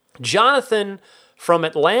 Jonathan from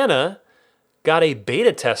Atlanta got a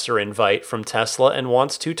beta tester invite from Tesla and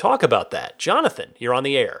wants to talk about that. Jonathan, you're on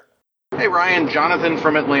the air. Hey Ryan, Jonathan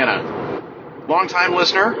from Atlanta. Long-time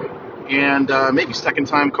listener and maybe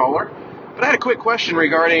second-time caller. But I had a quick question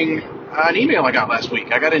regarding an email I got last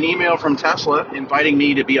week. I got an email from Tesla inviting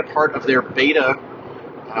me to be a part of their beta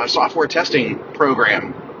software testing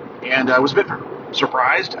program. And I was a bit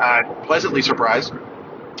surprised, pleasantly surprised,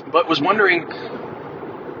 but was wondering,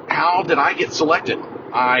 how did I get selected?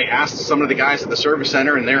 I asked some of the guys at the service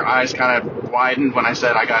center, and their eyes kind of widened when I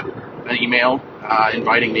said I got an email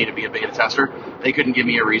inviting me to be a beta tester. They couldn't give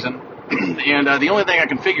me a reason. And the only thing I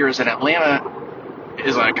can figure is that Atlanta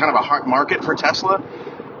is a kind of a hot market for Tesla.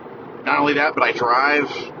 Not only that, but I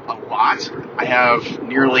drive a lot. I have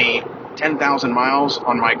nearly 10,000 miles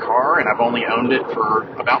on my car, and I've only owned it for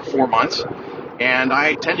about 4 months. And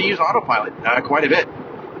I tend to use autopilot quite a bit.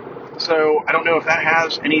 So I don't know if that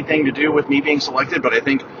has anything to do with me being selected, but I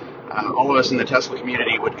think all of us in the Tesla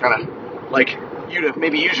community would kind of like you to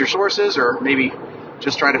maybe use your sources, or maybe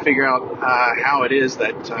just try to figure out how it is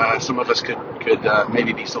that some of us could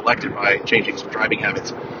maybe be selected by changing some driving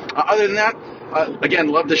habits. Other than that, again,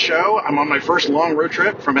 love the show. I'm on my first long road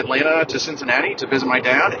trip from Atlanta to Cincinnati to visit my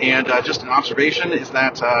dad, and just an observation is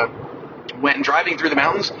that when driving through the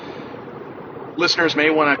mountains, listeners may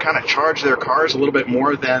want to kind of charge their cars a little bit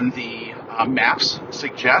more than the maps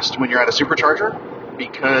suggest when you're at a supercharger,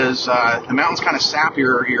 because the mountains kind of sap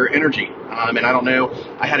your energy. And I don't know,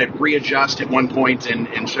 I had it readjust at one point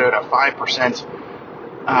and showed a 5%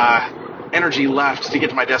 energy left to get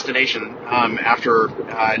to my destination after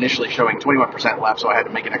initially showing 21% left, so I had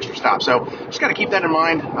to make an extra stop. So just got to keep that in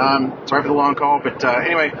mind. Sorry for the long call, but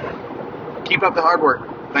anyway, keep up the hard work.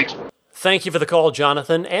 Thanks. Thank you for the call,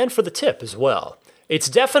 Jonathan, and for the tip as well. It's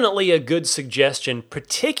definitely a good suggestion,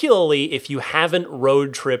 particularly if you haven't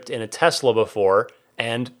road tripped in a Tesla before,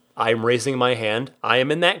 and I'm raising my hand, I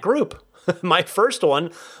am in that group. My first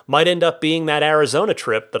one might end up being that Arizona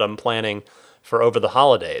trip that I'm planning for over the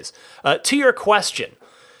holidays. To your question,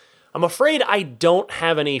 I'm afraid I don't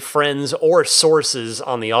have any friends or sources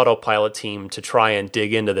on the autopilot team to try and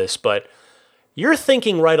dig into this, but you're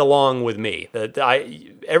thinking right along with me.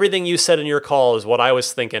 Everything you said in your call is what I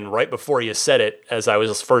was thinking right before you said it as I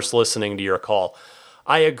was first listening to your call.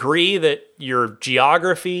 I agree that your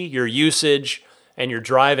geography, your usage, and your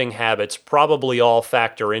driving habits probably all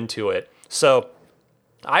factor into it. So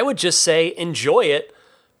I would just say enjoy it,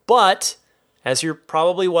 but as you're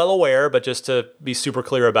probably well aware, but just to be super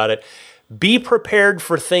clear about it, be prepared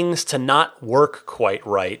for things to not work quite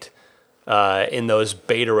right in those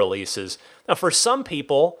beta releases. Now, for some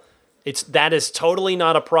people, that is totally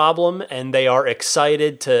not a problem, and they are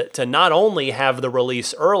excited to not only have the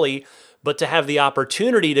release early, but to have the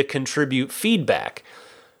opportunity to contribute feedback.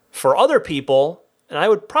 For other people, and I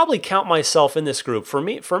would probably count myself in this group, for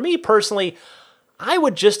me personally, I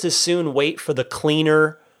would just as soon wait for the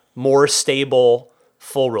cleaner, more stable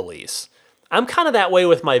full release. I'm kind of that way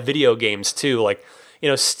with my video games too. Like,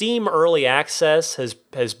 Steam Early Access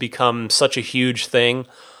has become such a huge thing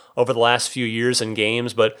over the last few years in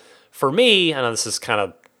games, but for me, I know this is kind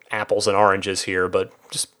of apples and oranges here, but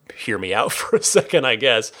just hear me out for a second, I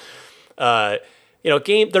guess.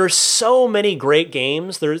 There's so many great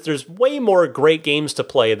games. There's way more great games to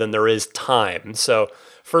play than there is time. So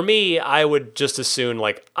for me, I would just as soon,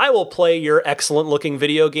 I will play your excellent looking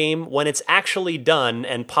video game when it's actually done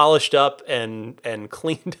and polished up and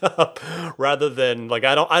cleaned up, rather than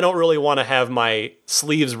I don't really want to have my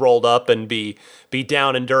sleeves rolled up and be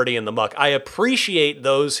down and dirty in the muck. I appreciate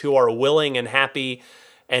those who are willing and happy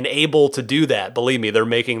and able to do that. Believe me, they're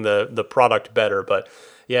making the product better. But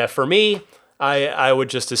yeah, for me, I would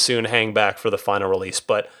just as soon hang back for the final release.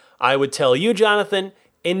 But I would tell you, Jonathan,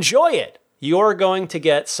 enjoy it. You're going to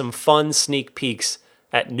get some fun sneak peeks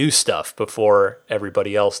at new stuff before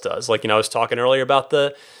everybody else does. I was talking earlier about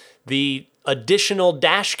the additional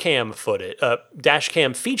dash cam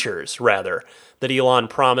features, that Elon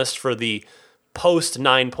promised for the post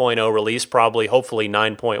 9.0 release, probably hopefully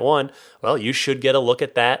 9.1, well, you should get a look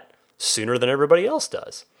at that sooner than everybody else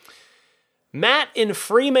does. Matt in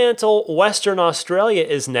Fremantle, Western Australia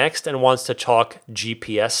is next and wants to talk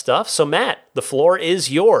GPS stuff. So Matt, the floor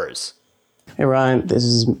is yours. Hey Ryan, this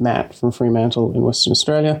is Matt from Fremantle in Western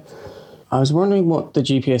Australia. I was wondering what the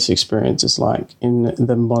GPS experience is like in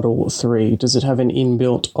the Model 3. Does it have an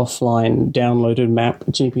inbuilt offline downloaded map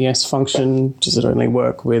GPS function? Does it only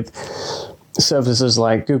work with services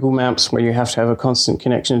like Google Maps where you have to have a constant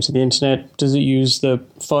connection to the internet? Does it use the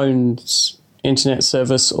phone's internet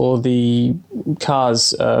service or the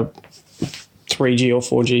car's 3G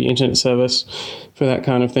or 4G internet service for that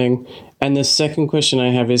kind of thing? And the second question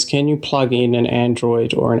I have is, can you plug in an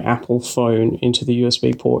Android or an Apple phone into the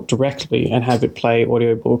USB port directly and have it play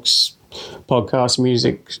audiobooks, podcasts,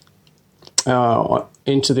 music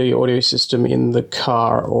into the audio system in the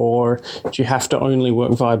car? Or do you have to only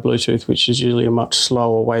work via Bluetooth, which is usually a much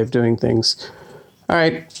slower way of doing things? All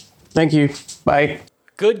right. Thank you. Bye.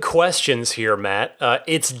 Good questions here, Matt.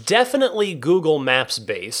 It's definitely Google Maps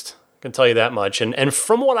based. I can tell you that much. And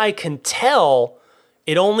from what I can tell,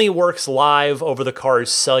 it only works live over the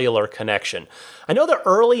car's cellular connection. I know the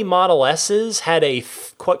early Model S's had a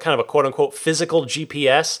kind of a quote-unquote physical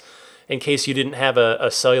GPS in case you didn't have a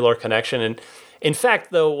cellular connection. And in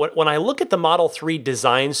fact, though, when I look at the Model 3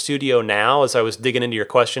 Design Studio now, as I was digging into your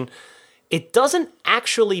question, it doesn't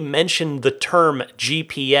actually mention the term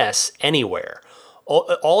GPS anywhere.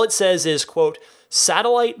 All it says is, quote,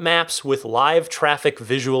 satellite maps with live traffic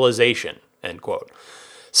visualization, end quote.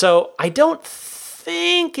 So I don't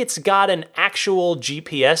think it's got an actual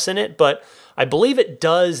GPS in it, but I believe it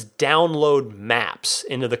does download maps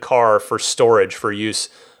into the car for storage for use,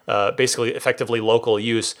 basically effectively local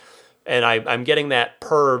use. And I'm getting that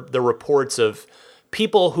per the reports of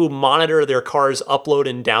people who monitor their car's upload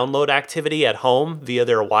and download activity at home via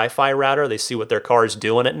their Wi-Fi router. They see what their car's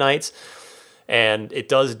doing at nights, and it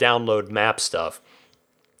does download map stuff.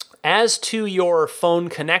 As to your phone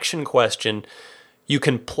connection question, you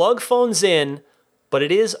can plug phones in, but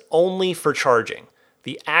it is only for charging.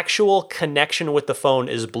 The actual connection with the phone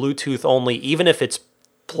is Bluetooth only, even if it's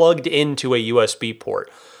plugged into a USB port.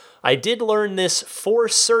 I did learn this for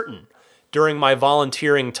certain during my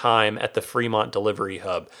volunteering time at the Fremont Delivery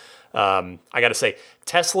Hub. I got to say,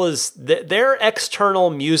 their external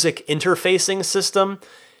music interfacing system,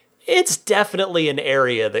 it's definitely an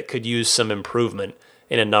area that could use some improvement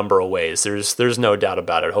in a number of ways. There's no doubt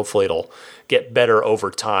about it. Hopefully it'll get better over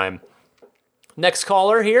time. Next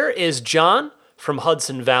caller here is John from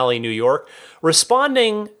Hudson Valley, New York,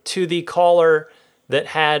 responding to the caller that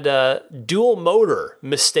had dual motor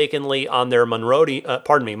mistakenly on their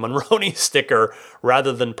Monroney sticker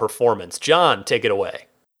rather than performance. John, take it away.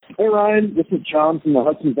 Hey Ryan, this is John from the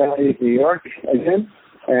Hudson Valley of New York again,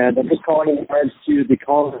 and I'm just calling in regards to the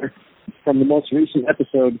caller from the most recent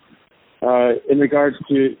episode. In regards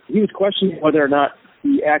to, he was questioning whether or not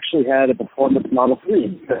he actually had a performance Model 3,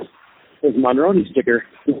 because his Monroney sticker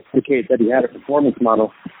indicates that he had a performance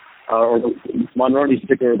model, or the Monroney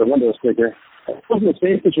sticker or the window sticker. It wasn't the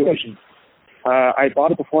same situation. I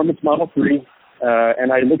bought a performance Model 3,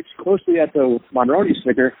 and I looked closely at the Monroney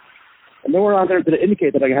sticker, and nowhere on there did it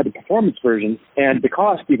indicate that I had the performance version, and the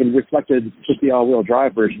cost even reflected just the all-wheel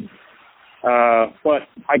drive version. But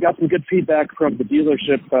I got some good feedback from the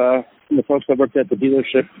dealership, from the folks that worked at the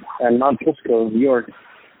dealership in Mount Kisco, New York.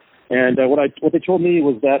 And what they told me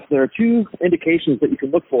was that there are two indications that you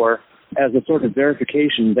can look for as a sort of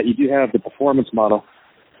verification that you do have the performance model.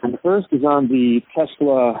 And the first is on the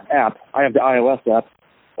Tesla app. I have the iOS app.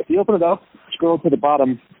 If you open it up, scroll to the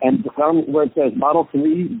bottom, and down where it says Model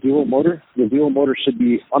 3 dual motor, the dual motor should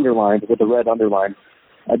be underlined with a red underline.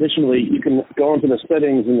 Additionally, you can go into the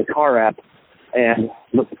settings in the car app and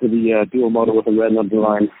look for the dual motor with a red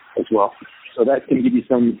underline as well. So that can give you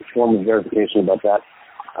some form of verification about that.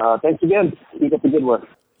 Thanks again. Keep up the good work.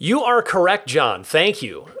 You are correct, John. Thank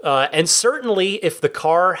you. And certainly, if the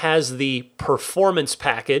car has the performance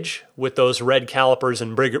package with those red calipers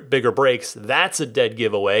and bigger brakes, that's a dead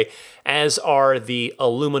giveaway, as are the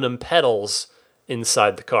aluminum pedals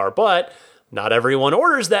inside the car. But not everyone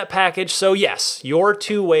orders that package, so yes, your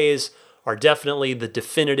two ways are definitely the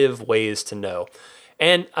definitive ways to know.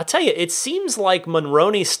 And I'll tell you, it seems like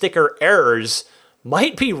Monroney sticker errors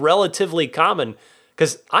might be relatively common,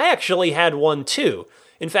 because I actually had one too.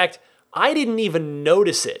 In fact, I didn't even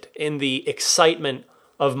notice it in the excitement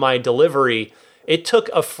of my delivery. It took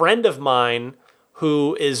a friend of mine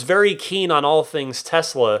who is very keen on all things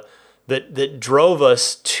Tesla that drove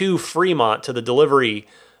us to Fremont to the delivery.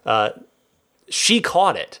 She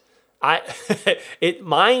caught it.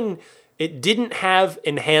 Mine it didn't have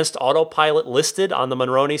enhanced autopilot listed on the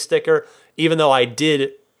Monroney sticker, even though I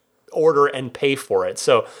did order and pay for it.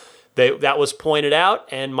 So that was pointed out,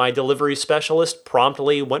 and my delivery specialist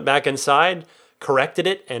promptly went back inside, corrected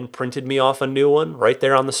it, and printed me off a new one right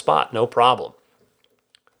there on the spot. No problem.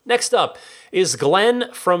 Next up is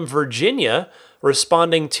Glenn from Virginia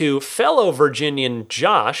responding to fellow Virginian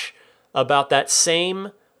Josh about that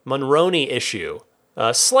same Monroney issue.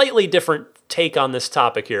 A slightly different take on this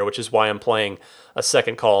topic here, which is why I'm playing a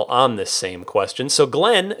second call on this same question. So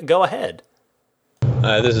Glenn, go ahead.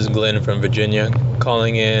 Hi, this is Glenn from Virginia,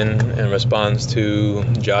 calling in response to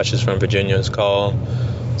Josh's from Virginia's call,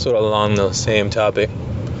 sort of along the same topic.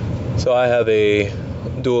 So I have a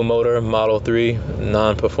dual motor Model 3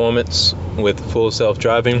 non-performance with full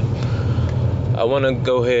self-driving. I want to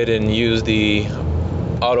go ahead and use the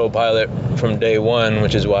autopilot from day one,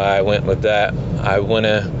 which is why I went with that. I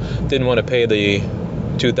didn't want to pay the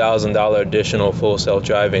 $2,000 additional full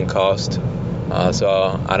self-driving cost.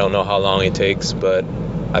 So I don't know how long it takes, but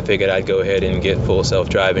I figured I'd go ahead and get full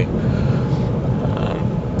self-driving.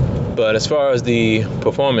 But as far as the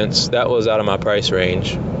performance, that was out of my price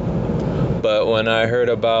range. But when I heard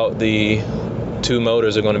about the two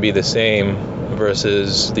motors are going to be the same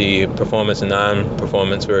versus the performance and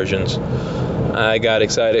non-performance versions, I got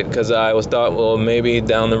excited because I thought, well, maybe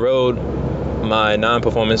down the road, my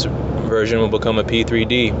non-performance version will become a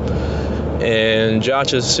P3D. And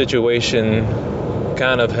Josh's situation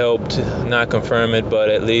kind of helped not confirm it, but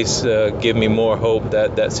at least give me more hope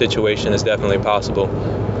that that situation is definitely possible.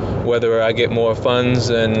 Whether I get more funds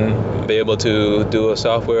and be able to do a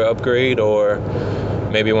software upgrade, or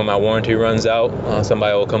maybe when my warranty runs out,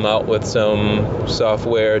 somebody will come out with some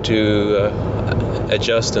software to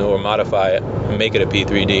adjust or modify it and make it a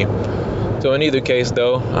P3D. So in either case,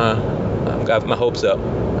 though, I've got my hopes up.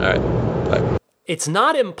 All right, bye. It's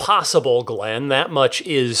not impossible, Glenn. That much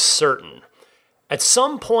is certain. At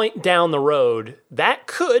some point down the road, that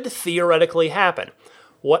could theoretically happen.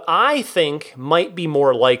 What I think might be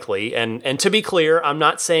more likely, and to be clear, I'm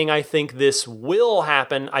not saying I think this will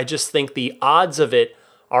happen, I just think the odds of it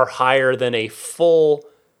are higher than a full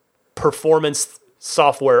performance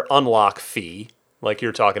software unlock fee, like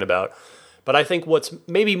you're talking about. But I think what's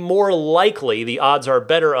maybe more likely, the odds are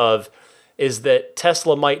better of, is that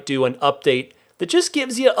Tesla might do an update that just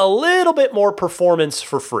gives you a little bit more performance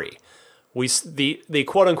for free. The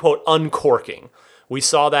quote-unquote uncorking. We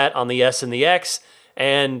saw that on the S and the X,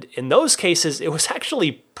 and in those cases, it was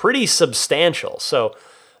actually pretty substantial. So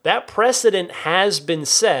that precedent has been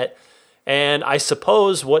set, and I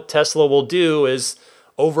suppose what Tesla will do is,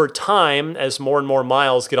 over time, as more and more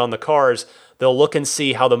miles get on the cars, they'll look and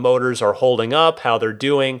see how the motors are holding up, how they're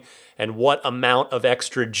doing, and what amount of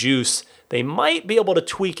extra juice they might be able to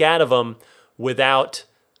tweak out of them without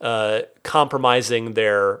compromising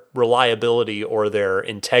their reliability or their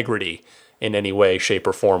integrity in any way, shape,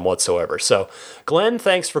 or form whatsoever. So, Glenn,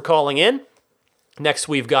 thanks for calling in. Next,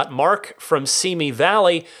 we've got Mark from Simi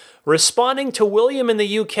Valley responding to William in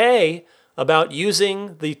the UK about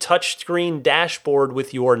using the touchscreen dashboard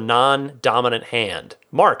with your non-dominant hand.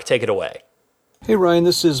 Mark, take it away. Hey Ryan,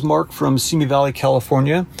 this is Mark from Simi Valley,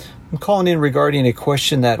 California. I'm calling in regarding a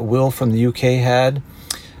question that Will from the UK had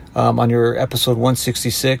on your episode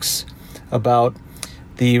 166 about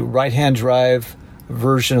the right-hand drive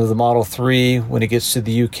version of the Model 3 when it gets to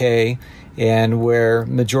the UK, and where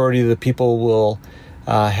majority of the people will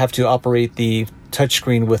have to operate the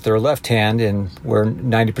touchscreen with their left hand, and where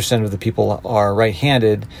 90% of the people are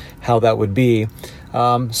right-handed, how that would be.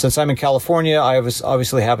 Since I'm in California, I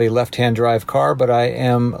obviously have a left-hand drive car, but I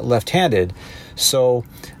am left-handed. So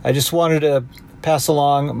I just wanted to pass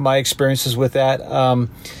along my experiences with that.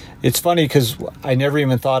 It's funny because I never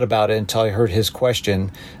even thought about it until I heard his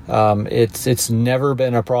question. It's never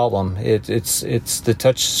been a problem. It's the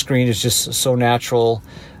touch screen is just so natural.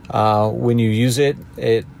 When you use it,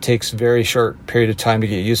 it takes a very short period of time to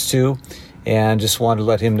get used to, and just wanted to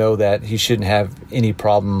let him know that he shouldn't have any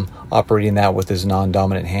problem operating that with his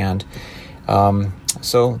non-dominant hand.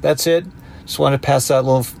 So that's it. Just wanted to pass that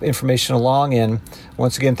little information along, and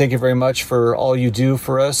once again, thank you very much for all you do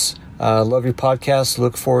for us. Love your podcast.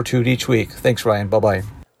 Look forward to it each week. Thanks, Ryan. Bye-bye.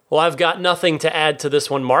 Well, I've got nothing to add to this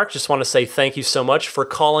one, Mark. Just want to say thank you so much for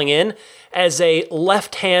calling in as a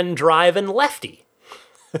left-hand driving lefty.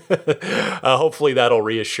 Hopefully that'll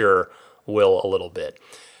reassure Will a little bit.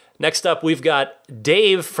 Next up, we've got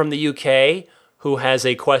Dave from the UK, who has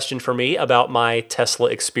a question for me about my Tesla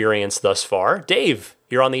experience thus far. Dave,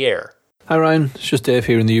 you're on the air. Hi Ryan, it's just Dave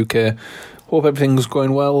here in the UK. Hope everything's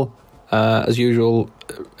going well. As usual,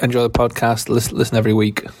 enjoy the podcast. Listen every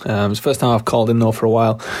week. It's the first time I've called in though for a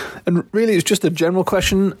while, and really it's just a general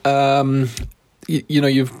question. You know,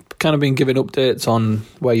 you've kind of been giving updates on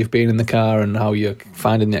where you've been in the car and how you're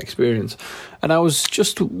finding the experience. And I was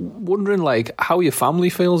just wondering, like, how your family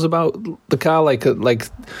feels about the car. Like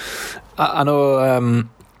I know.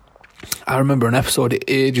 I remember an episode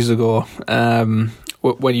ages ago.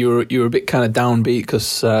 When you were a bit kind of downbeat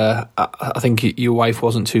because I think your wife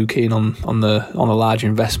wasn't too keen on the large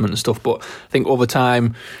investment and stuff. But I think over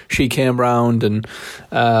time she came round, and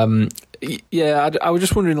I was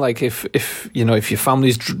just wondering, like, if you know, if your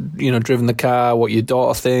family's driven the car, what your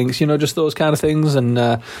daughter thinks, just those kind of things. And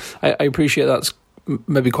I appreciate that's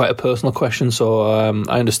maybe quite a personal question, so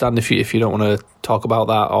I understand if you don't want to talk about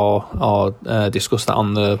that or discuss that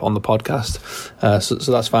on the podcast,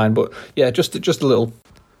 so that's fine. But yeah, just a little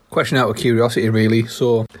question out of curiosity, really.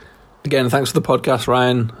 So again, thanks for the podcast,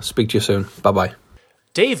 Ryan. Speak to you soon. Bye bye.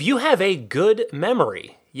 Dave, you have a good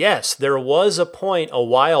memory. Yes, there was a point a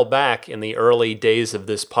while back in the early days of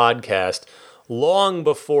this podcast, long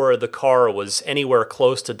before the car was anywhere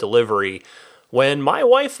close to delivery, when my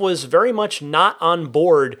wife was very much not on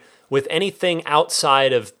board with anything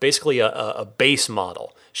outside of basically a base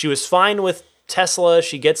model. She was fine with Tesla.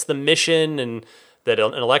 She gets the mission and that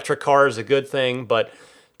an electric car is a good thing. But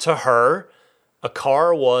to her, a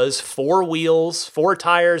car was 4 wheels, 4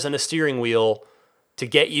 tires, and a steering wheel to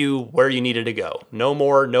get you where you needed to go. No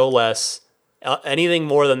more, no less. Anything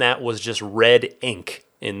more than that was just red ink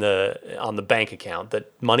on the bank account,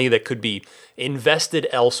 that money that could be invested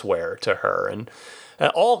elsewhere to her. And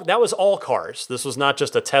that was all cars. This was not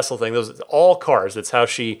just a Tesla thing. This was all cars. That's how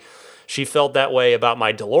she felt that way about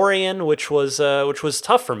my DeLorean, which was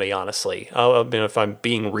tough for me, honestly. I mean, if I'm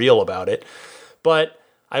being real about it. But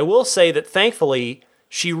I will say that thankfully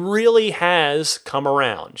she really has come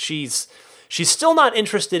around. She's still not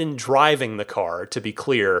interested in driving the car, to be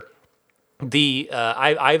clear.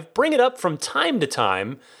 I bring it up from time to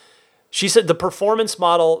time. She said the performance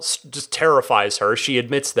model just terrifies her. She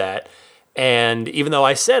admits that. And even though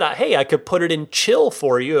I said, hey, I could put it in chill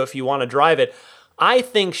for you if you want to drive it, I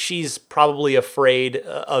think she's probably afraid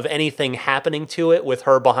of anything happening to it with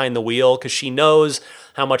her behind the wheel, because she knows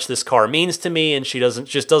how much this car means to me, and she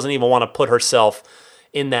doesn't even want to put herself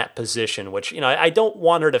in that position, which, I don't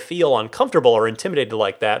want her to feel uncomfortable or intimidated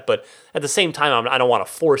like that, but at the same time, I don't want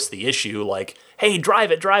to force the issue, like, hey,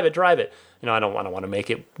 drive it. I don't want to make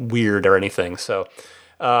it weird or anything. So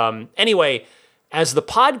anyway, as the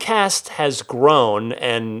podcast has grown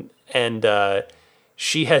and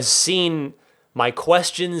she has seen my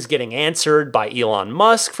questions getting answered by Elon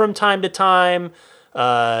Musk from time to time,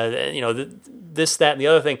 this, that, and the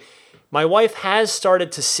other thing, my wife has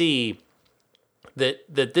started to see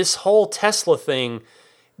that this whole Tesla thing,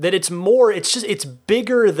 that it's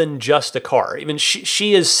bigger than just a car. Even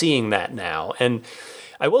she is seeing that now. And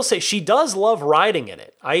I will say she does love riding in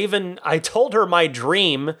it. I told her my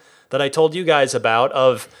dream that I told you guys about,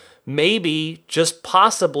 of maybe just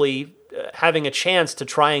possibly having a chance to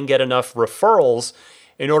try and get enough referrals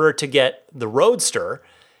in order to get the Roadster.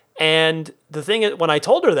 And the thing is, when I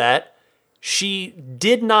told her that, she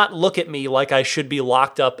did not look at me like I should be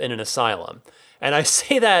locked up in an asylum. And I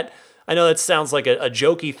say that, I know that sounds like a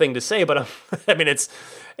jokey thing to say, but I mean,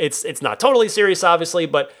 it's not totally serious, obviously,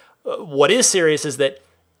 but what is serious is that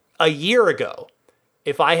a year ago,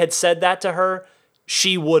 if I had said that to her,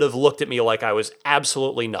 she would have looked at me like I was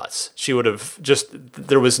absolutely nuts. She would have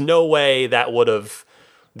there was no way that would have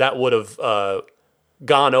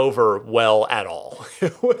gone over well at all.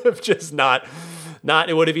 It would have just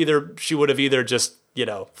she would have either just,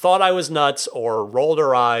 thought I was nuts or rolled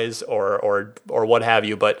her eyes or what have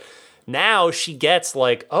you. But now she gets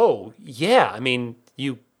like, oh yeah, I mean,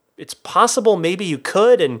 it's possible maybe you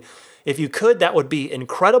could, and if you could, that would be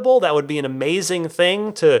incredible. That would be an amazing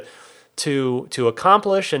thing to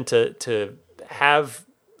accomplish, and to have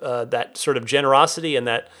that sort of generosity and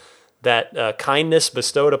that kindness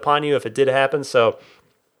bestowed upon you if it did happen. So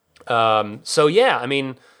yeah, I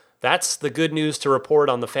mean, that's the good news to report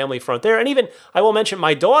on the family front there. And even, I will mention,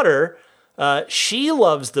 my daughter, she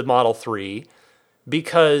loves the Model 3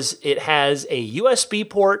 because it has a USB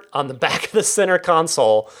port on the back of the center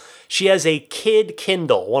console. She has a kid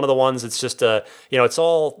Kindle, one of the ones that's just it's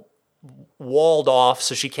all walled off,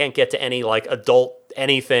 so she can't get to any like adult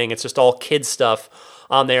anything. It's just all kid stuff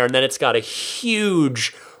on there. And then it's got a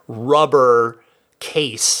huge rubber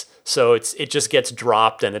case, so it just gets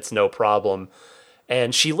dropped and it's no problem.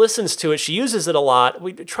 And she listens to it. She uses it a lot.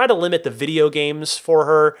 We try to limit the video games for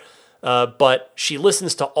her. but she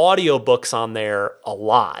listens to audiobooks on there a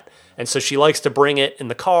lot. And so she likes to bring it in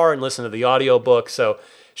the car and listen to the audiobook. So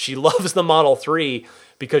she loves the Model 3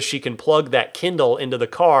 because she can plug that Kindle into the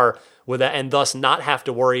car with that and thus not have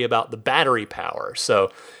to worry about the battery power.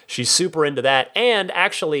 So she's super into that. And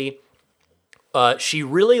actually, she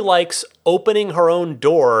really likes opening her own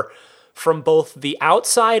door from both the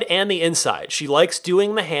outside and the inside. She likes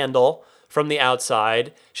doing the handle from the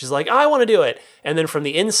outside. She's like, I want to do it. And then from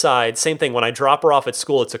the inside, same thing. When I drop her off at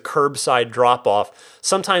school, it's a curbside drop off.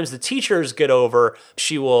 Sometimes the teachers get over.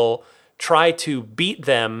 She will try to beat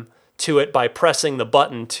them to it by pressing the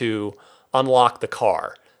button to unlock the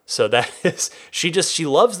car. So that is, she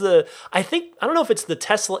loves I don't know if it's the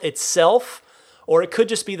Tesla itself, or it could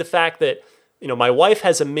just be the fact that, my wife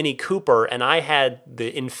has a Mini Cooper and I had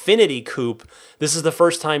the Infinity Coupe. This is the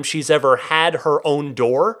first time she's ever had her own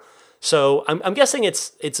door. So I'm guessing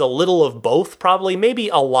it's a little of both, probably, maybe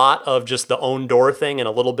a lot of just the own door thing and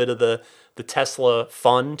a little bit of the Tesla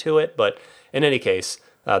fun to it. But in any case,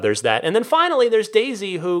 there's that. And then finally, there's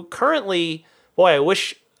Daisy, who currently, boy, I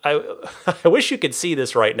wish you could see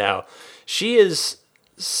this right now. She is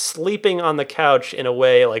sleeping on the couch in a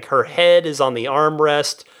way like her head is on the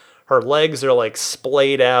armrest. Her legs are like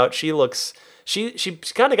splayed out. She's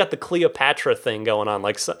kind of got the Cleopatra thing going on.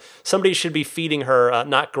 Like somebody should be feeding her,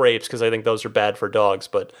 not grapes, because I think those are bad for dogs,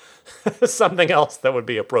 but something else that would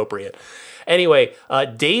be appropriate. Anyway,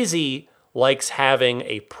 Daisy likes having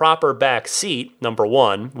a proper back seat, number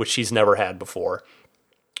one, which she's never had before.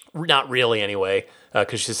 Not really anyway,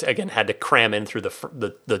 because she's, again, had to cram in through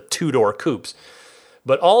the two-door coupes.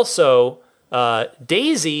 But also,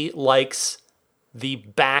 Daisy likes the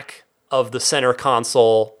back of the center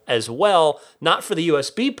console as well, not for the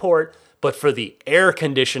USB port, but for the air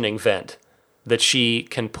conditioning vent that she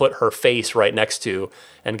can put her face right next to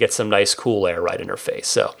and get some nice cool air right in her face.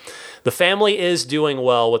 So the family is doing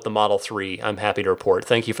well with the Model 3, I'm happy to report.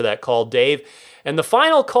 Thank you for that call, Dave. And the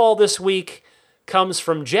final call this week comes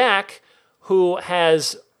from Jack, who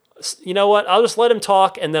has, you know what, I'll just let him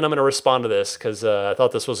talk and then I'm going to respond to this because I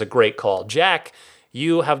thought this was a great call. Jack,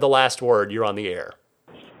 you have the last word. You're on the air.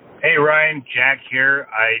 Hey, Ryan, Jack here.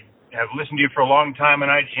 I have listened to you for a long time on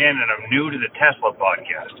IGN, and I'm new to the Tesla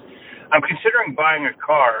podcast. I'm considering buying a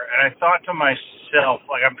car, and I thought to myself,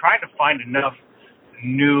 I'm trying to find enough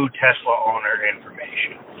new Tesla owner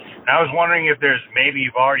information. And I was wondering if maybe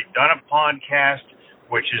you've already done a podcast,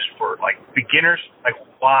 which is for, beginners,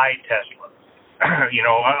 why Tesla?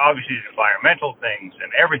 Obviously the environmental things and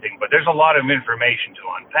everything, but there's a lot of information to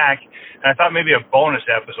unpack. And I thought maybe a bonus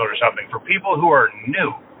episode or something for people who are new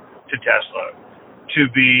to Tesla to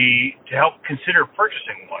help consider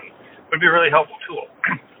purchasing one would be a really helpful tool.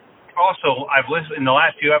 Also, I've listened in the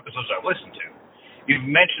last few episodes I've listened to. You've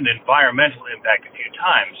mentioned environmental impact a few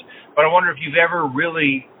times, but I wonder if you've ever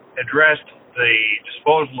really addressed the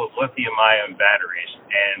disposal of lithium-ion batteries,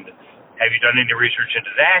 and have you done any research into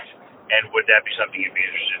that? And would that be something you'd be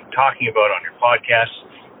interested in talking about on your podcast?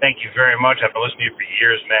 Thank you very much. I've been listening to you for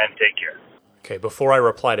years, man. Take care. Okay, before I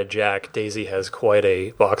reply to Jack, Daisy has quite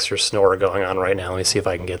a boxer snore going on right now. Let me see if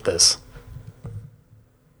I can get this.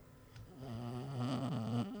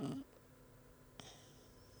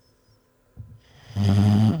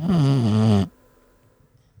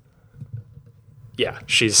 Yeah,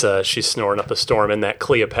 she's snoring up a storm in that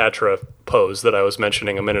Cleopatra pose that I was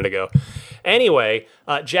mentioning a minute ago. Anyway,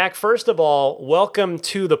 Jack, first of all, welcome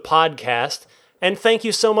to the podcast, and thank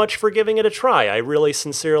you so much for giving it a try. I really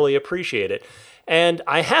sincerely appreciate it. And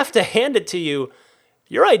I have to hand it to you,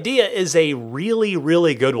 your idea is a really,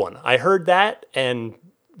 really good one. I heard that and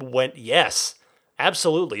went, yes,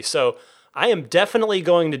 absolutely. So I am definitely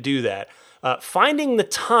going to do that. Finding the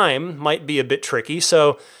time might be a bit tricky,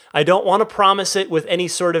 so I don't want to promise it with any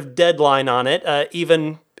sort of deadline on it,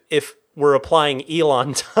 even if we're applying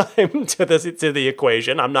Elon time to the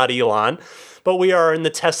equation. I'm not Elon, but we are in the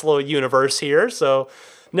Tesla universe here, so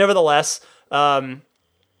nevertheless,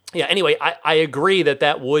 anyway, I agree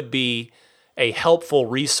that would be a helpful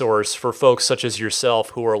resource for folks such as yourself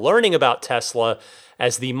who are learning about Tesla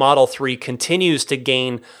as the Model 3 continues to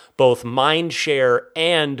gain both mind share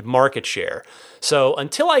and market share. So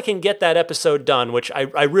until I can get that episode done, which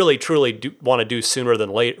I really truly do want to do sooner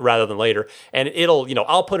than rather than later, and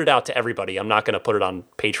I'll put it out to everybody. I'm not going to put it on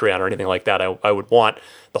Patreon or anything like that. I would want,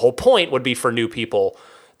 the whole point would be for new people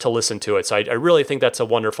to listen to it. So I really think that's a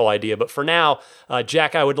wonderful idea. But for now,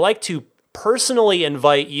 Jack, I would like to personally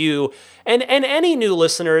invite you and any new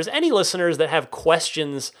listeners, any listeners that have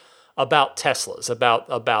questions about Teslas,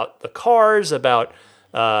 about the cars, about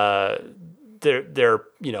they're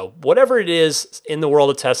whatever it is in the world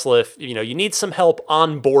of Tesla, if you need some help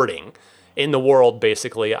onboarding in the world,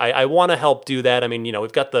 basically, I want to help do that. I mean,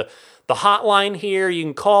 we've got the hotline here, you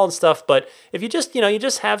can call and stuff, but if you just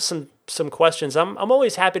have some questions, I'm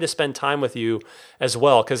always happy to spend time with you as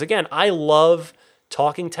well, because again, I love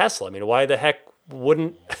talking Tesla. I mean, why the heck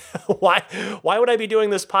wouldn't why would I be doing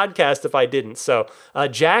this podcast if I didn't? So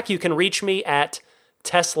Jack, you can reach me at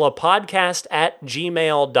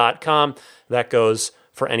teslapodcast@gmail.com. That goes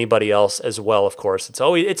for anybody else as well, of course. It's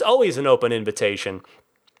always an open invitation.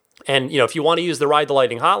 And if you want to use the Ride the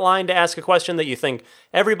Lightning hotline to ask a question that you think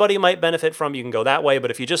everybody might benefit from, you can go that way.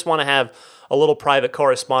 But if you just want to have a little private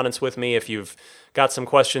correspondence with me, if you've got some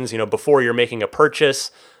questions, before you're making a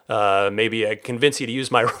purchase, maybe I convince you to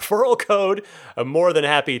use my referral code, I'm more than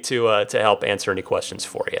happy to help answer any questions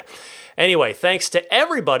for you. Anyway, thanks to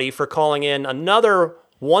everybody for calling in another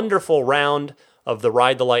wonderful round of the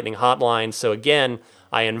Ride the Lightning hotline. So again,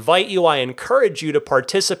 I encourage you to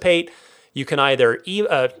participate. You can either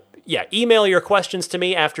email your questions to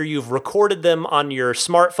me after you've recorded them on your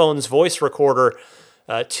smartphone's voice recorder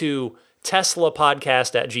to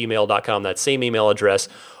teslapodcast@gmail.com, that same email address.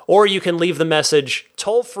 Or you can leave the message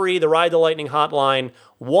toll-free, the Ride the Lightning hotline,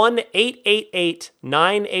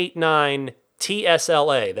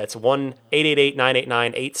 1-888-989-TSLA. That's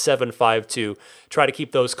 1-888-989-8752. Try to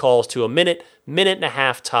keep those calls to a minute and a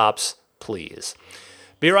half tops, please.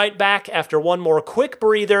 Be right back after one more quick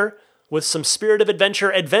breather with some Spirit of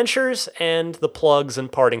Adventure adventures and the plugs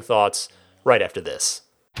and parting thoughts right after this.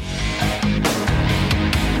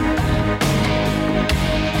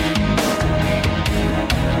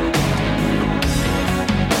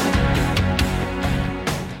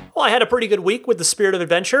 Well, I had a pretty good week with the Spirit of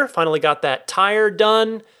Adventure. Finally got that tire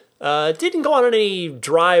done. Didn't go on any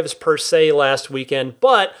drives per se last weekend,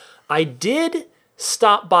 but I did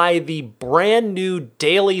stop by the brand new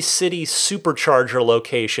Daly City Supercharger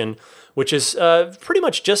location, which is pretty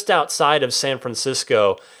much just outside of San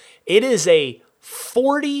Francisco. It is a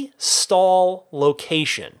 40-stall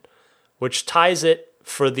location, which ties it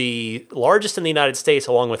for the largest in the United States,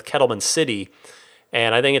 along with Kettleman City.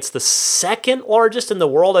 And I think it's the second largest in the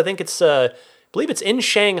world. I think I believe it's in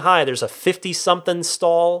Shanghai. There's a 50-something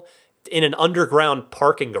stall in an underground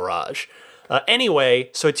parking garage. Anyway,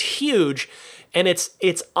 so it's huge, and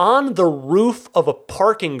it's on the roof of a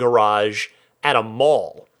parking garage at a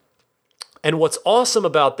mall. And what's awesome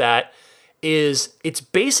about that is it's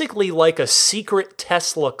basically like a secret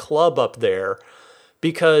Tesla club up there,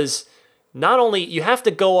 because not only you have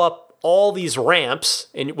to go up all these ramps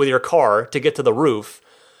with your car to get to the roof,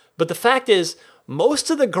 but the fact is most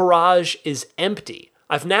of the garage is empty.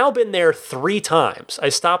 I've now been there 3 times. I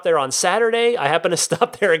stopped there on Saturday, I happened to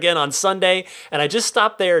stop there again on Sunday, and I just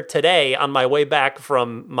stopped there today on my way back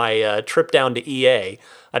from my trip down to EA.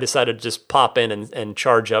 I decided to just pop in and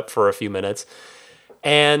charge up for a few minutes.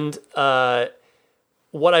 And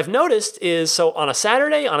what I've noticed is, so on a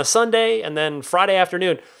Saturday, on a Sunday, and then Friday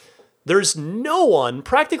afternoon, there's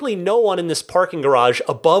practically no one in this parking garage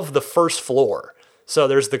above the first floor. So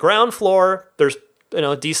there's the ground floor, there's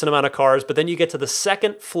a decent amount of cars, but then you get to the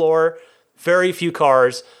second floor, very few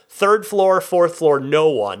cars, third floor, fourth floor, no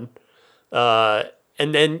one.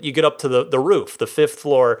 And then you get up to the roof, the 5th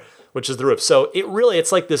floor, which is the roof. So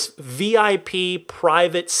it's like this VIP,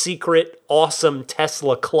 private, secret, awesome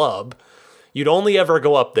Tesla club. You'd only ever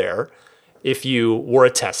go up there if you were a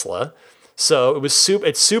Tesla. So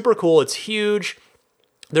it's super cool. It's huge.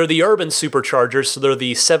 They're the urban superchargers, so they're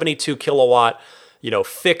the 72 kilowatt,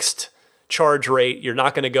 fixed charge rate. You're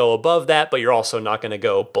not going to go above that, but you're also not going to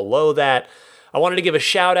go below that. I wanted to give a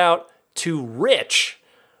shout out to Rich.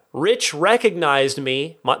 Rich recognized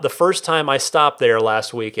me the first time I stopped there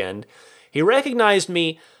last weekend. He recognized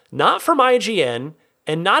me not from IGN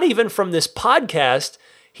and not even from this podcast.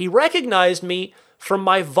 He recognized me from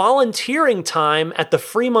my volunteering time at the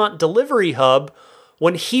Fremont Delivery Hub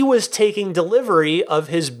when he was taking delivery of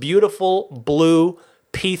his beautiful blue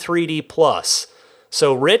P3D Plus.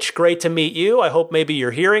 So Rich, great to meet you. I hope maybe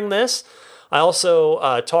you're hearing this. I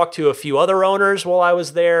also talked to a few other owners while I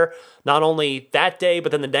was there, not only that day,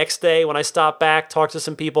 but then the next day when I stopped back, talked to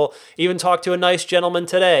some people, even talked to a nice gentleman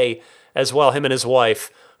today as well, him and his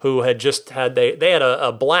wife, who had they had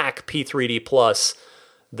a black P3D Plus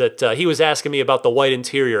that he was asking me about the white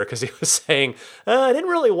interior, because he was saying, I didn't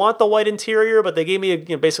really want the white interior, but they gave me,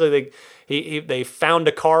 basically they found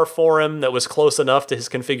a car for him that was close enough to his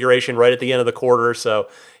configuration right at the end of the quarter, so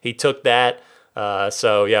he took that. I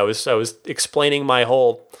was explaining my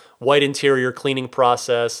whole white interior cleaning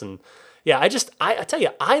process, and yeah, I tell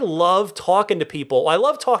you, I love talking to people. I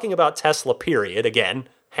love talking about Tesla, period. Again,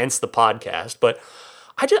 hence the podcast. But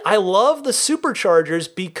I love the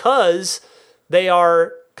superchargers because they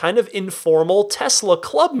are kind of informal Tesla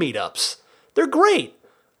club meetups. They're great.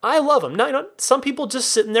 I love them. Now, some people just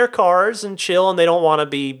sit in their cars and chill and they don't want to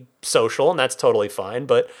be social, and that's totally fine.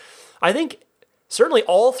 But I think certainly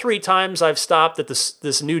all 3 times I've stopped at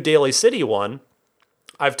this new Daly City one,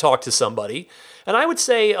 I've talked to somebody. And I would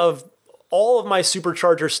say of all of my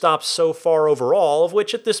supercharger stops so far overall, of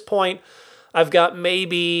which at this point I've got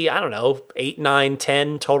maybe, 8, 9,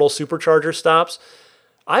 10 total supercharger stops,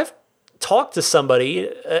 I've talked to somebody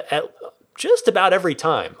at just about every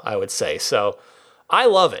time, I would say. So I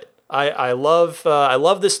love it. I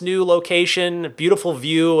love this new location, beautiful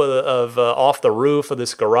view of off the roof of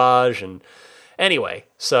this garage. And anyway,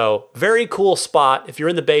 so very cool spot. If you're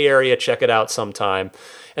in the Bay Area, check it out sometime.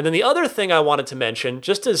 And then the other thing I wanted to mention,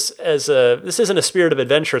 just as this isn't a Spirit of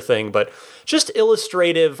Adventure thing, but just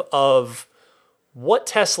illustrative of what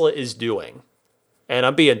Tesla is doing. And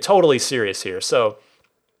I'm being totally serious here. So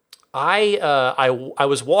I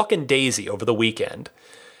was walking Daisy over the weekend,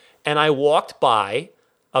 and I walked by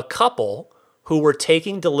a couple who were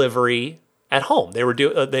taking delivery at home. They were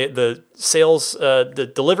the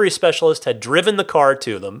delivery specialist had driven the car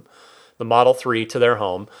to them, the Model 3 to their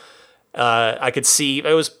home. I could see,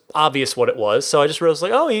 it was obvious what it was. So I just was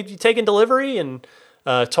like, oh, you taking delivery? And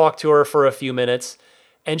talked to her for a few minutes.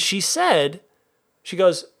 And she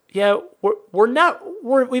goes, yeah,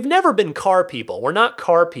 we've never been car people. We're not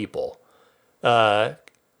car people. And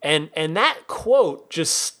that quote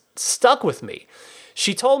just stuck with me.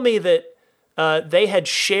 She told me that they had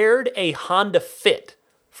shared a Honda Fit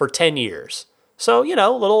for 10 years. So, a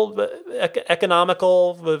little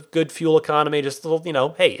economical, with good fuel economy, just a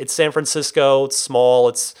little, hey, it's San Francisco, it's small,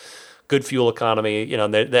 it's good fuel economy,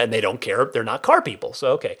 and they don't care. They're not car people.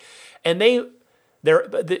 So, okay. And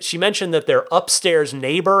she mentioned that their upstairs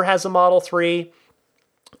neighbor has a Model 3,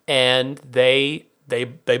 and they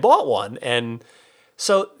bought one. And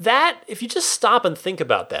so that, if you just stop and think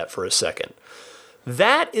about that for a second,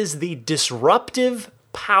 that is the disruptive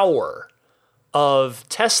power of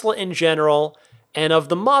Tesla in general and of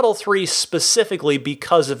the Model 3 specifically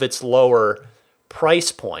because of its lower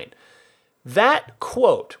price point. That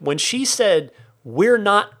quote, when she said, "We're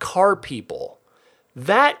not car people,"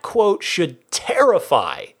 that quote should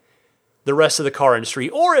terrify the rest of the car industry.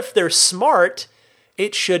 Or if they're smart,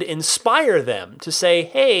 it should inspire them to say,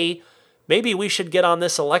 hey, maybe we should get on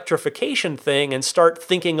this electrification thing and start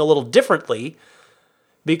thinking a little differently.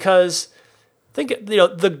 Because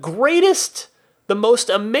the most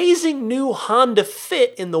amazing new Honda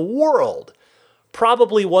Fit in the world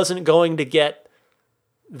probably wasn't going to get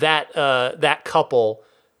that couple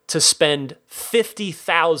to spend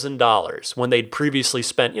 $50,000 when they'd previously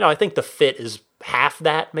spent, I think the Fit is half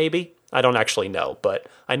that maybe. I don't actually know, but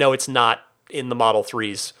I know it's not in the Model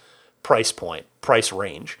 3's price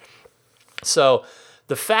range. So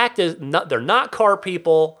the fact is, they're not car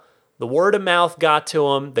people. The word of mouth got to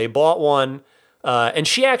them. They bought one. And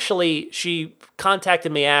she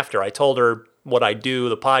contacted me after. I told her what I do,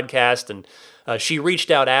 the podcast, and she reached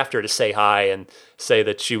out after to say hi and say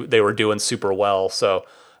that they were doing super well. So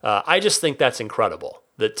I just think that's incredible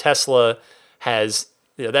that Tesla has,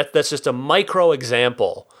 that's just a micro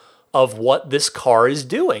example of what this car is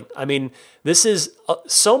doing. I mean, this is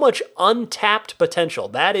so much untapped potential.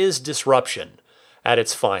 That is disruption at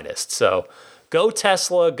its finest. So go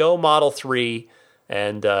Tesla, go Model 3,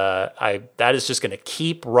 and that is just going to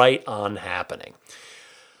keep right on happening.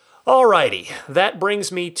 Alrighty, that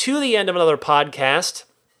brings me to the end of another podcast.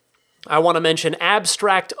 I want to mention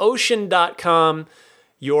abstractocean.com,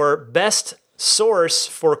 your best source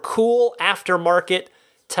for cool aftermarket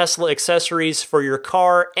Tesla accessories for your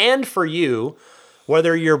car and for you,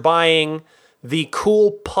 whether you're buying the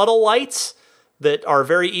cool puddle lights that are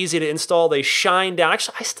very easy to install. They shine down.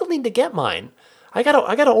 Actually, I still need to get mine. I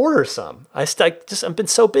gotta order some. I've been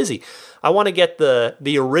so busy. I want to get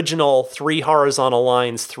the original 3 horizontal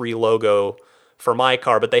lines 3 logo for my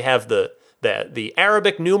car, but they have the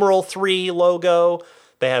Arabic numeral 3 logo.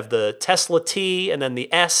 They have the Tesla T and then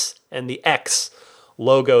the S and the X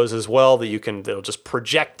logos as well that it'll just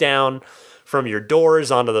project down from your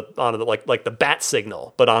doors onto the like the bat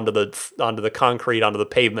signal, but onto the concrete, onto the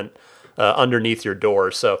pavement underneath your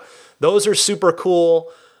door. So those are super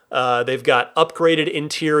cool. They've got upgraded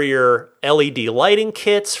interior LED lighting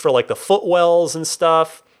kits for like the footwells and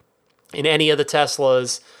stuff in any of the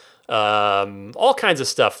Teslas. All kinds of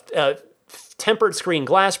stuff. Tempered screen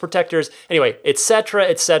glass protectors. Anyway, etc.,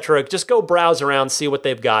 etc. Just go browse around, see what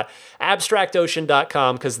they've got.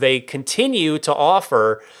 AbstractOcean.com, because they continue to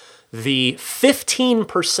offer the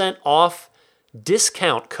 15% off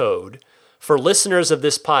discount code for listeners of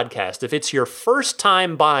this podcast. If it's your first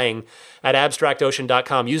time buying at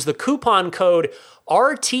abstractocean.com, use the coupon code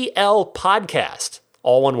RTL Podcast,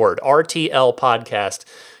 all one word, RTL Podcast.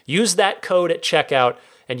 Use that code at checkout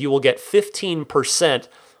and you will get 15%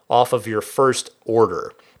 off of your first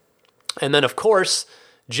order. And then, of course,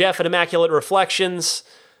 Jeff at Immaculate Reflections,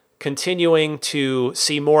 continuing to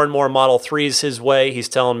see more and more Model 3s his way. He's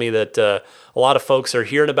telling me that a lot of folks are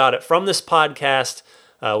hearing about it from this podcast,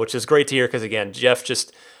 which is great to hear because, again, Jeff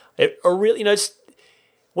just, it's,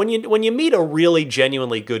 when you meet a really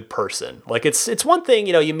genuinely good person, like it's one thing,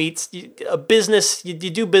 you meet a business, you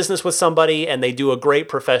do business with somebody and they do a great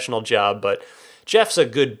professional job, but Jeff's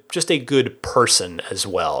just a good person as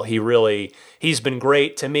well. He's been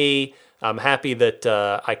great to me. I'm happy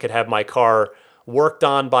that I could have my car worked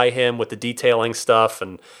on by him with the detailing stuff.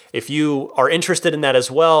 And if you are interested in that as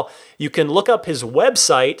well, you can look up his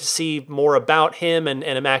website to see more about him and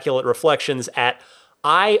Immaculate Reflections at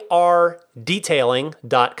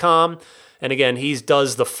irdetailing.com. And again, he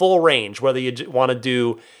does the full range, whether you want to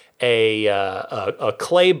do a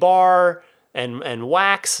clay bar and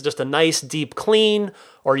wax, just a nice deep clean,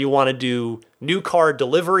 or you want to do new car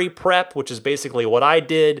delivery prep, which is basically what I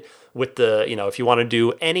did with if you want to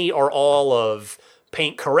do any or all of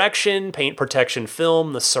paint correction, paint protection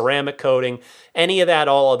film, the ceramic coating, any of that,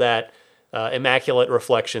 all of that, Immaculate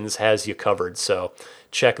Reflections has you covered. So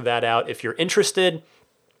check that out if you're interested.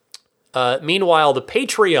 Meanwhile, the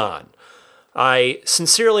Patreon. I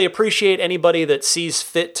sincerely appreciate anybody that sees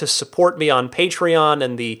fit to support me on Patreon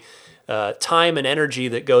and the time and energy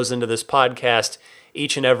that goes into this podcast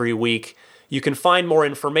each and every week. You can find more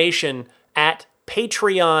information at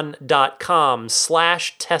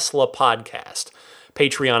patreon.com/Tesla podcast.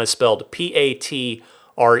 Patreon is spelled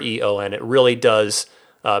Patreon. It really does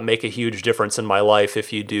make a huge difference in my life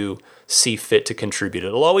if you do see fit to contribute.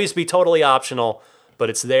 It'll always be totally optional, but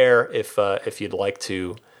it's there if you'd like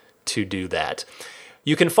to do that.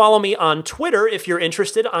 You can follow me on Twitter if you're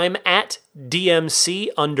interested. I'm at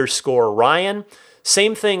DMC_Ryan.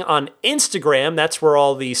 Same thing on Instagram. That's where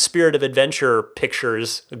all the Spirit of Adventure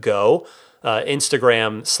pictures go.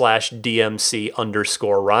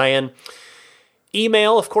 Instagram/DMC_Ryan.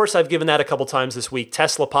 Email, of course, I've given that a couple times this week,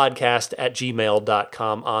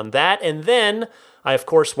 teslapodcast@gmail.com on that. And then I, of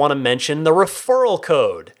course, want to mention the referral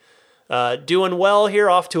code. Doing well here,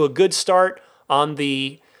 off to a good start on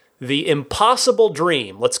the impossible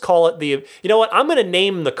dream. Let's call it you know what? I'm going to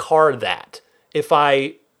name the car that. If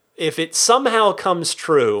it somehow comes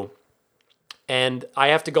true and I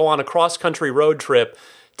have to go on a cross-country road trip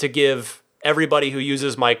to give everybody who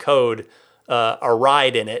uses my code a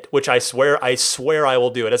ride in it, which I swear I will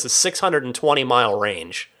do. It has a 620-mile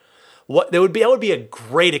range. That would be a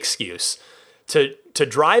great excuse to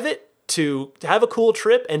drive it, to have a cool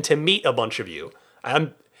trip, and to meet a bunch of you.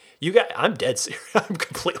 I'm dead serious. I'm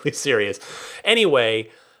completely serious. Anyway,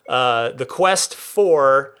 the quest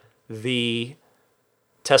for the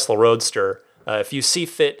Tesla Roadster, if you see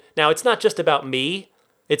fit. Now, it's not just about me.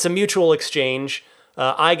 It's a mutual exchange.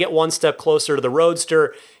 I get one step closer to the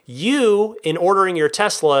Roadster. You, in ordering your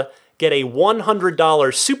Tesla, get a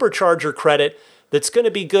 $100 supercharger credit that's going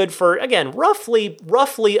to be good for, again, roughly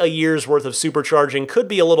a year's worth of supercharging. Could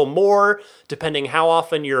be a little more, depending how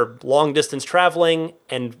often you're long-distance traveling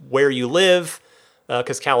and where you live,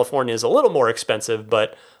 because California is a little more expensive,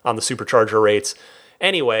 but on the supercharger rates.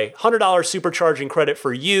 Anyway, $100 supercharging credit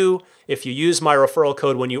for you if you use my referral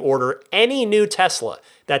code when you order any new Tesla.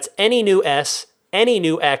 That's any new S, any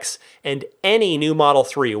new X, and any new Model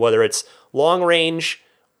 3, whether it's long range,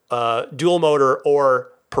 dual motor, or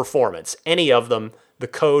performance. Any of them, the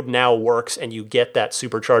code now works and you get that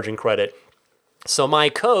supercharging credit. So my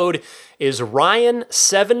code is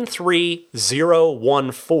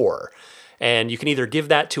Ryan73014. And you can either give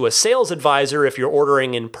that to a sales advisor if you're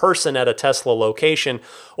ordering in person at a Tesla location,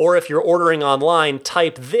 or if you're ordering online,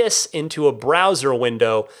 type this into a browser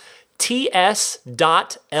window,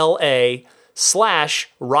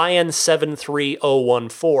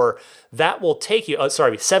 ts.la/Ryan73014. That will take you,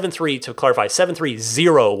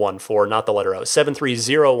 73014, not the letter O,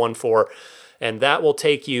 73014. And that will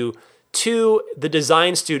take you to the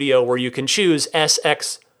design studio where you can choose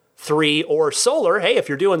SX3 or solar. Hey, if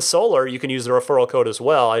you're doing solar, you can use the referral code as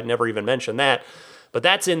well. I'd never even mentioned that. But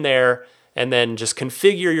that's in there. And then just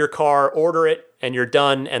configure your car, order it, and you're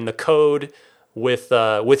done. And the code with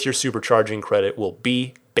your supercharging credit will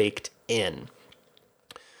be baked in.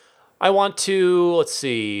 I want to,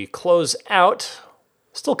 close out.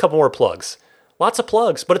 Still a couple more plugs. Lots of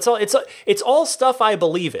plugs, but it's all stuff I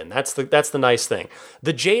believe in. That's the nice thing.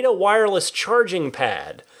 The Jada wireless charging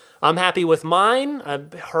pad. I'm happy with mine.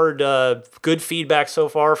 I've heard good feedback so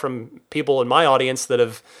far from people in my audience that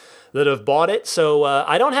have bought it. So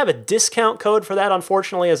I don't have a discount code for that,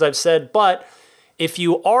 unfortunately, as I've said. But if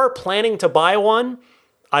you are planning to buy one,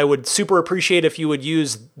 I would super appreciate if you would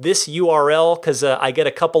use this URL, because I get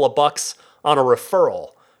a couple of bucks on a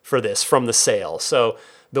referral for this from the sale. So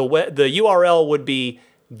the URL would be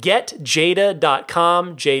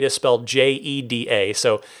getjada.com, Jada spelled Jeda.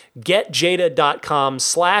 So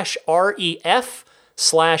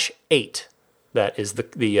getjada.com/ref/8. That is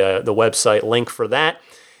the website link for that.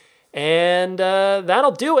 And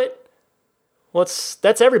that'll do it.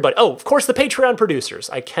 That's everybody. Oh, of course, the Patreon producers.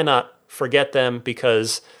 I cannot forget them,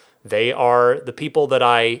 because they are the people that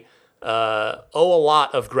I owe a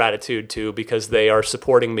lot of gratitude to, because they are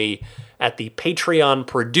supporting me at the Patreon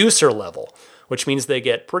producer level, which means they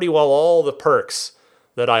get pretty well all the perks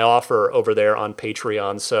that I offer over there on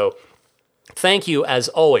Patreon. So thank you, as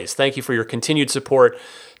always. Thank you for your continued support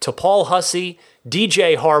to Paul Hussey,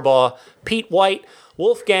 DJ Harbaugh, Pete White,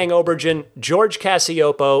 Wolfgang Obergen, George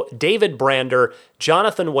Cassiopo, David Brander,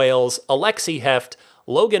 Jonathan Wales, Alexi Heft,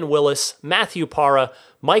 Logan Willis, Matthew Para,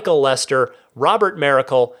 Michael Lester, Robert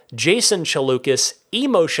Miracle, Jason Chalukas,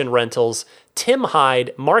 Emotion Rentals, Tim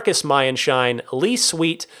Hyde, Marcus Mayenshine, Lee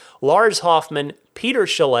Sweet, Lars Hoffman, Peter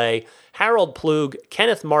Chalet, Harold Plug,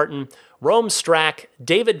 Kenneth Martin, Rome Strack,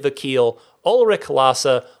 David Vakil, Ulrich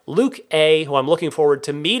Lassa, Luke A., who I'm looking forward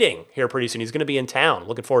to meeting here pretty soon. He's going to be in town.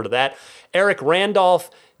 Looking forward to that. Eric Randolph,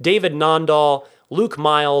 David Nondahl, Luke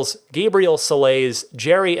Miles, Gabriel Salays,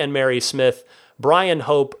 Jerry and Mary Smith, Brian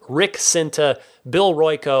Hope, Rick Cinta, Bill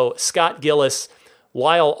Royko, Scott Gillis,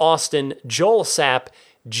 Lyle Austin, Joel Sapp,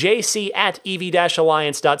 JC at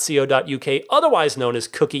ev-alliance.co.uk, otherwise known as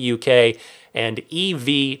Cookie UK, and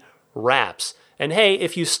EV Raps. And hey,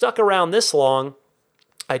 if you stuck around this long,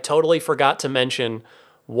 I totally forgot to mention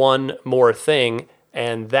one more thing,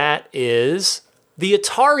 and that is the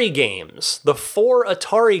Atari games. The 4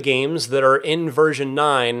 Atari games that are in version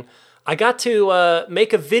 9. I got to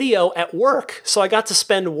make a video at work, so I got to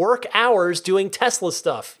spend work hours doing Tesla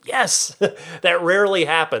stuff. Yes, that rarely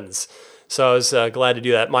happens. So I was glad to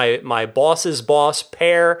do that. My boss's boss,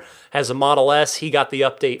 Pear, has a Model S. He got the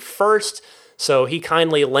update first, so he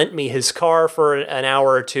kindly lent me his car for an hour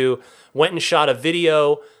or two, went and shot a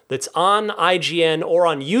video that's on IGN or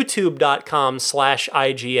on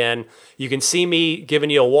youtube.com/IGN. You can see me giving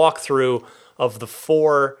you a walkthrough of the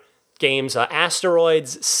 4 games,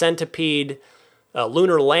 Asteroids, Centipede,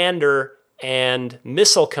 Lunar Lander, and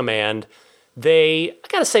Missile Command. I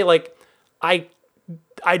gotta say, like, I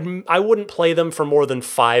wouldn't play them for more than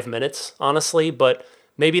 5 minutes, honestly, but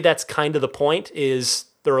maybe that's kind of the point, is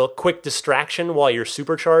they're a quick distraction while you're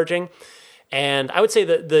supercharging. And I would say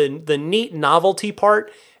that the neat novelty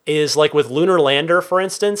part is, like with Lunar Lander, for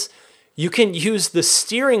instance, you can use the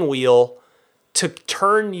steering wheel to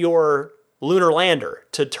turn your Lunar Lander,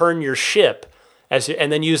 to turn your ship,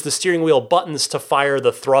 and then use the steering wheel buttons to fire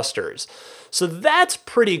the thrusters. So that's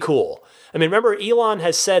pretty cool. I mean, remember, Elon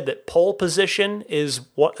has said that pole position is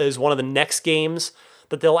one of the next games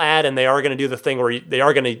that they'll add, and they are going to do the thing where they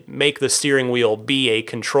are going to make the steering wheel be a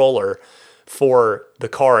controller for the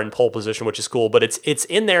car in pole position, which is cool, but it's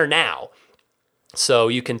in there now. So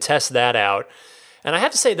you can test that out. And I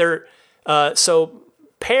have to say, so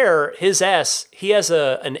Pear, his S, he has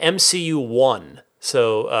an MCU 1.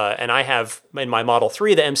 So, and I have in my Model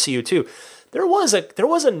 3 the MCU 2. There was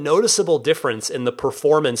a noticeable difference in the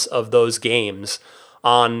performance of those games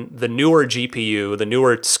on the newer GPU, the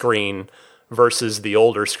newer screen, versus the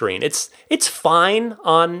older screen. It's fine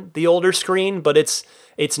on the older screen, but it's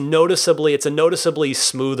a noticeably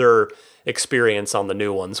smoother experience on the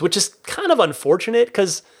new ones, which is kind of unfortunate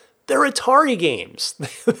because they're Atari games.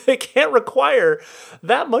 They can't require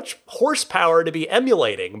that much horsepower to be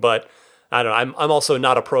emulating, but I don't know. I'm also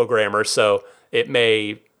not a programmer, so it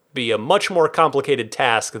may be a much more complicated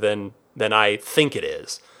task than I think it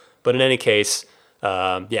is. But in any case,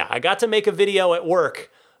 I got to make a video at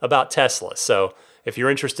work about Tesla. So if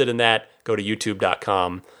you're interested in that, go to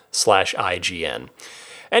youtube.com/IGN.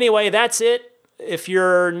 Anyway, that's it. If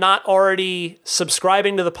you're not already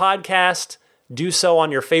subscribing to the podcast, do so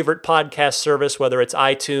on your favorite podcast service, whether it's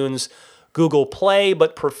iTunes, Google Play,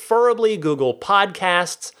 but preferably Google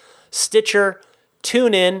Podcasts, Stitcher,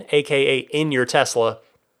 TuneIn, aka In Your Tesla,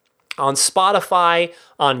 on Spotify,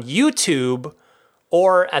 on YouTube,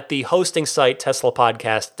 or at the hosting site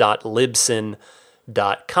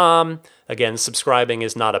teslapodcast.libsyn.com. Again, subscribing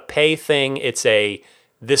is not a pay thing.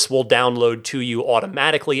 This will download to you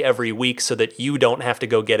automatically every week so that you don't have to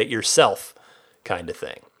go get it yourself kind of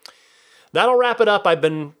thing. that'll wrap it up. I've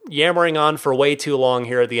been yammering on for way too long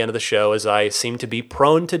here at the end of the show, as I seem to be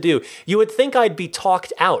prone to do. You would think I'd be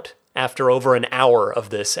talked out after over an hour of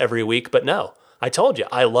this every week, but no. I told you,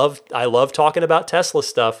 I love talking about Tesla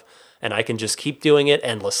stuff, and I can just keep doing it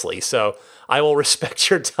endlessly. So I will respect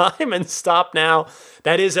your time and stop now.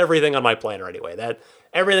 That is everything on my planner anyway.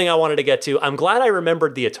 Everything I wanted to get to. I'm glad I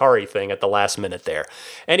remembered the Atari thing at the last minute there.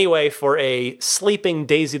 Anyway, for a sleeping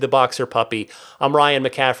Daisy the Boxer puppy, I'm Ryan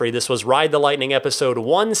McCaffrey. This was Ride the Lightning episode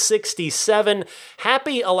 167.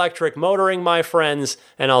 Happy electric motoring, my friends,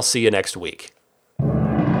 and I'll see you next week.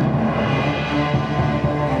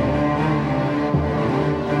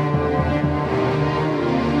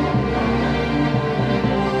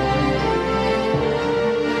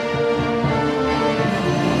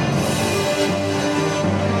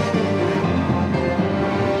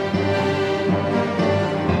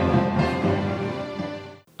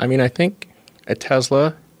 I mean, I think a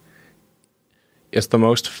Tesla is the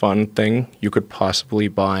most fun thing you could possibly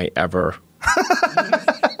buy ever.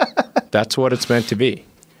 That's what it's meant to be.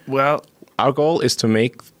 Well, our goal is to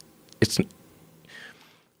make it's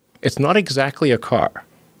not exactly a car.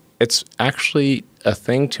 It's actually a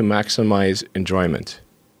thing to maximize enjoyment.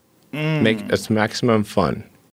 Make it maximum fun.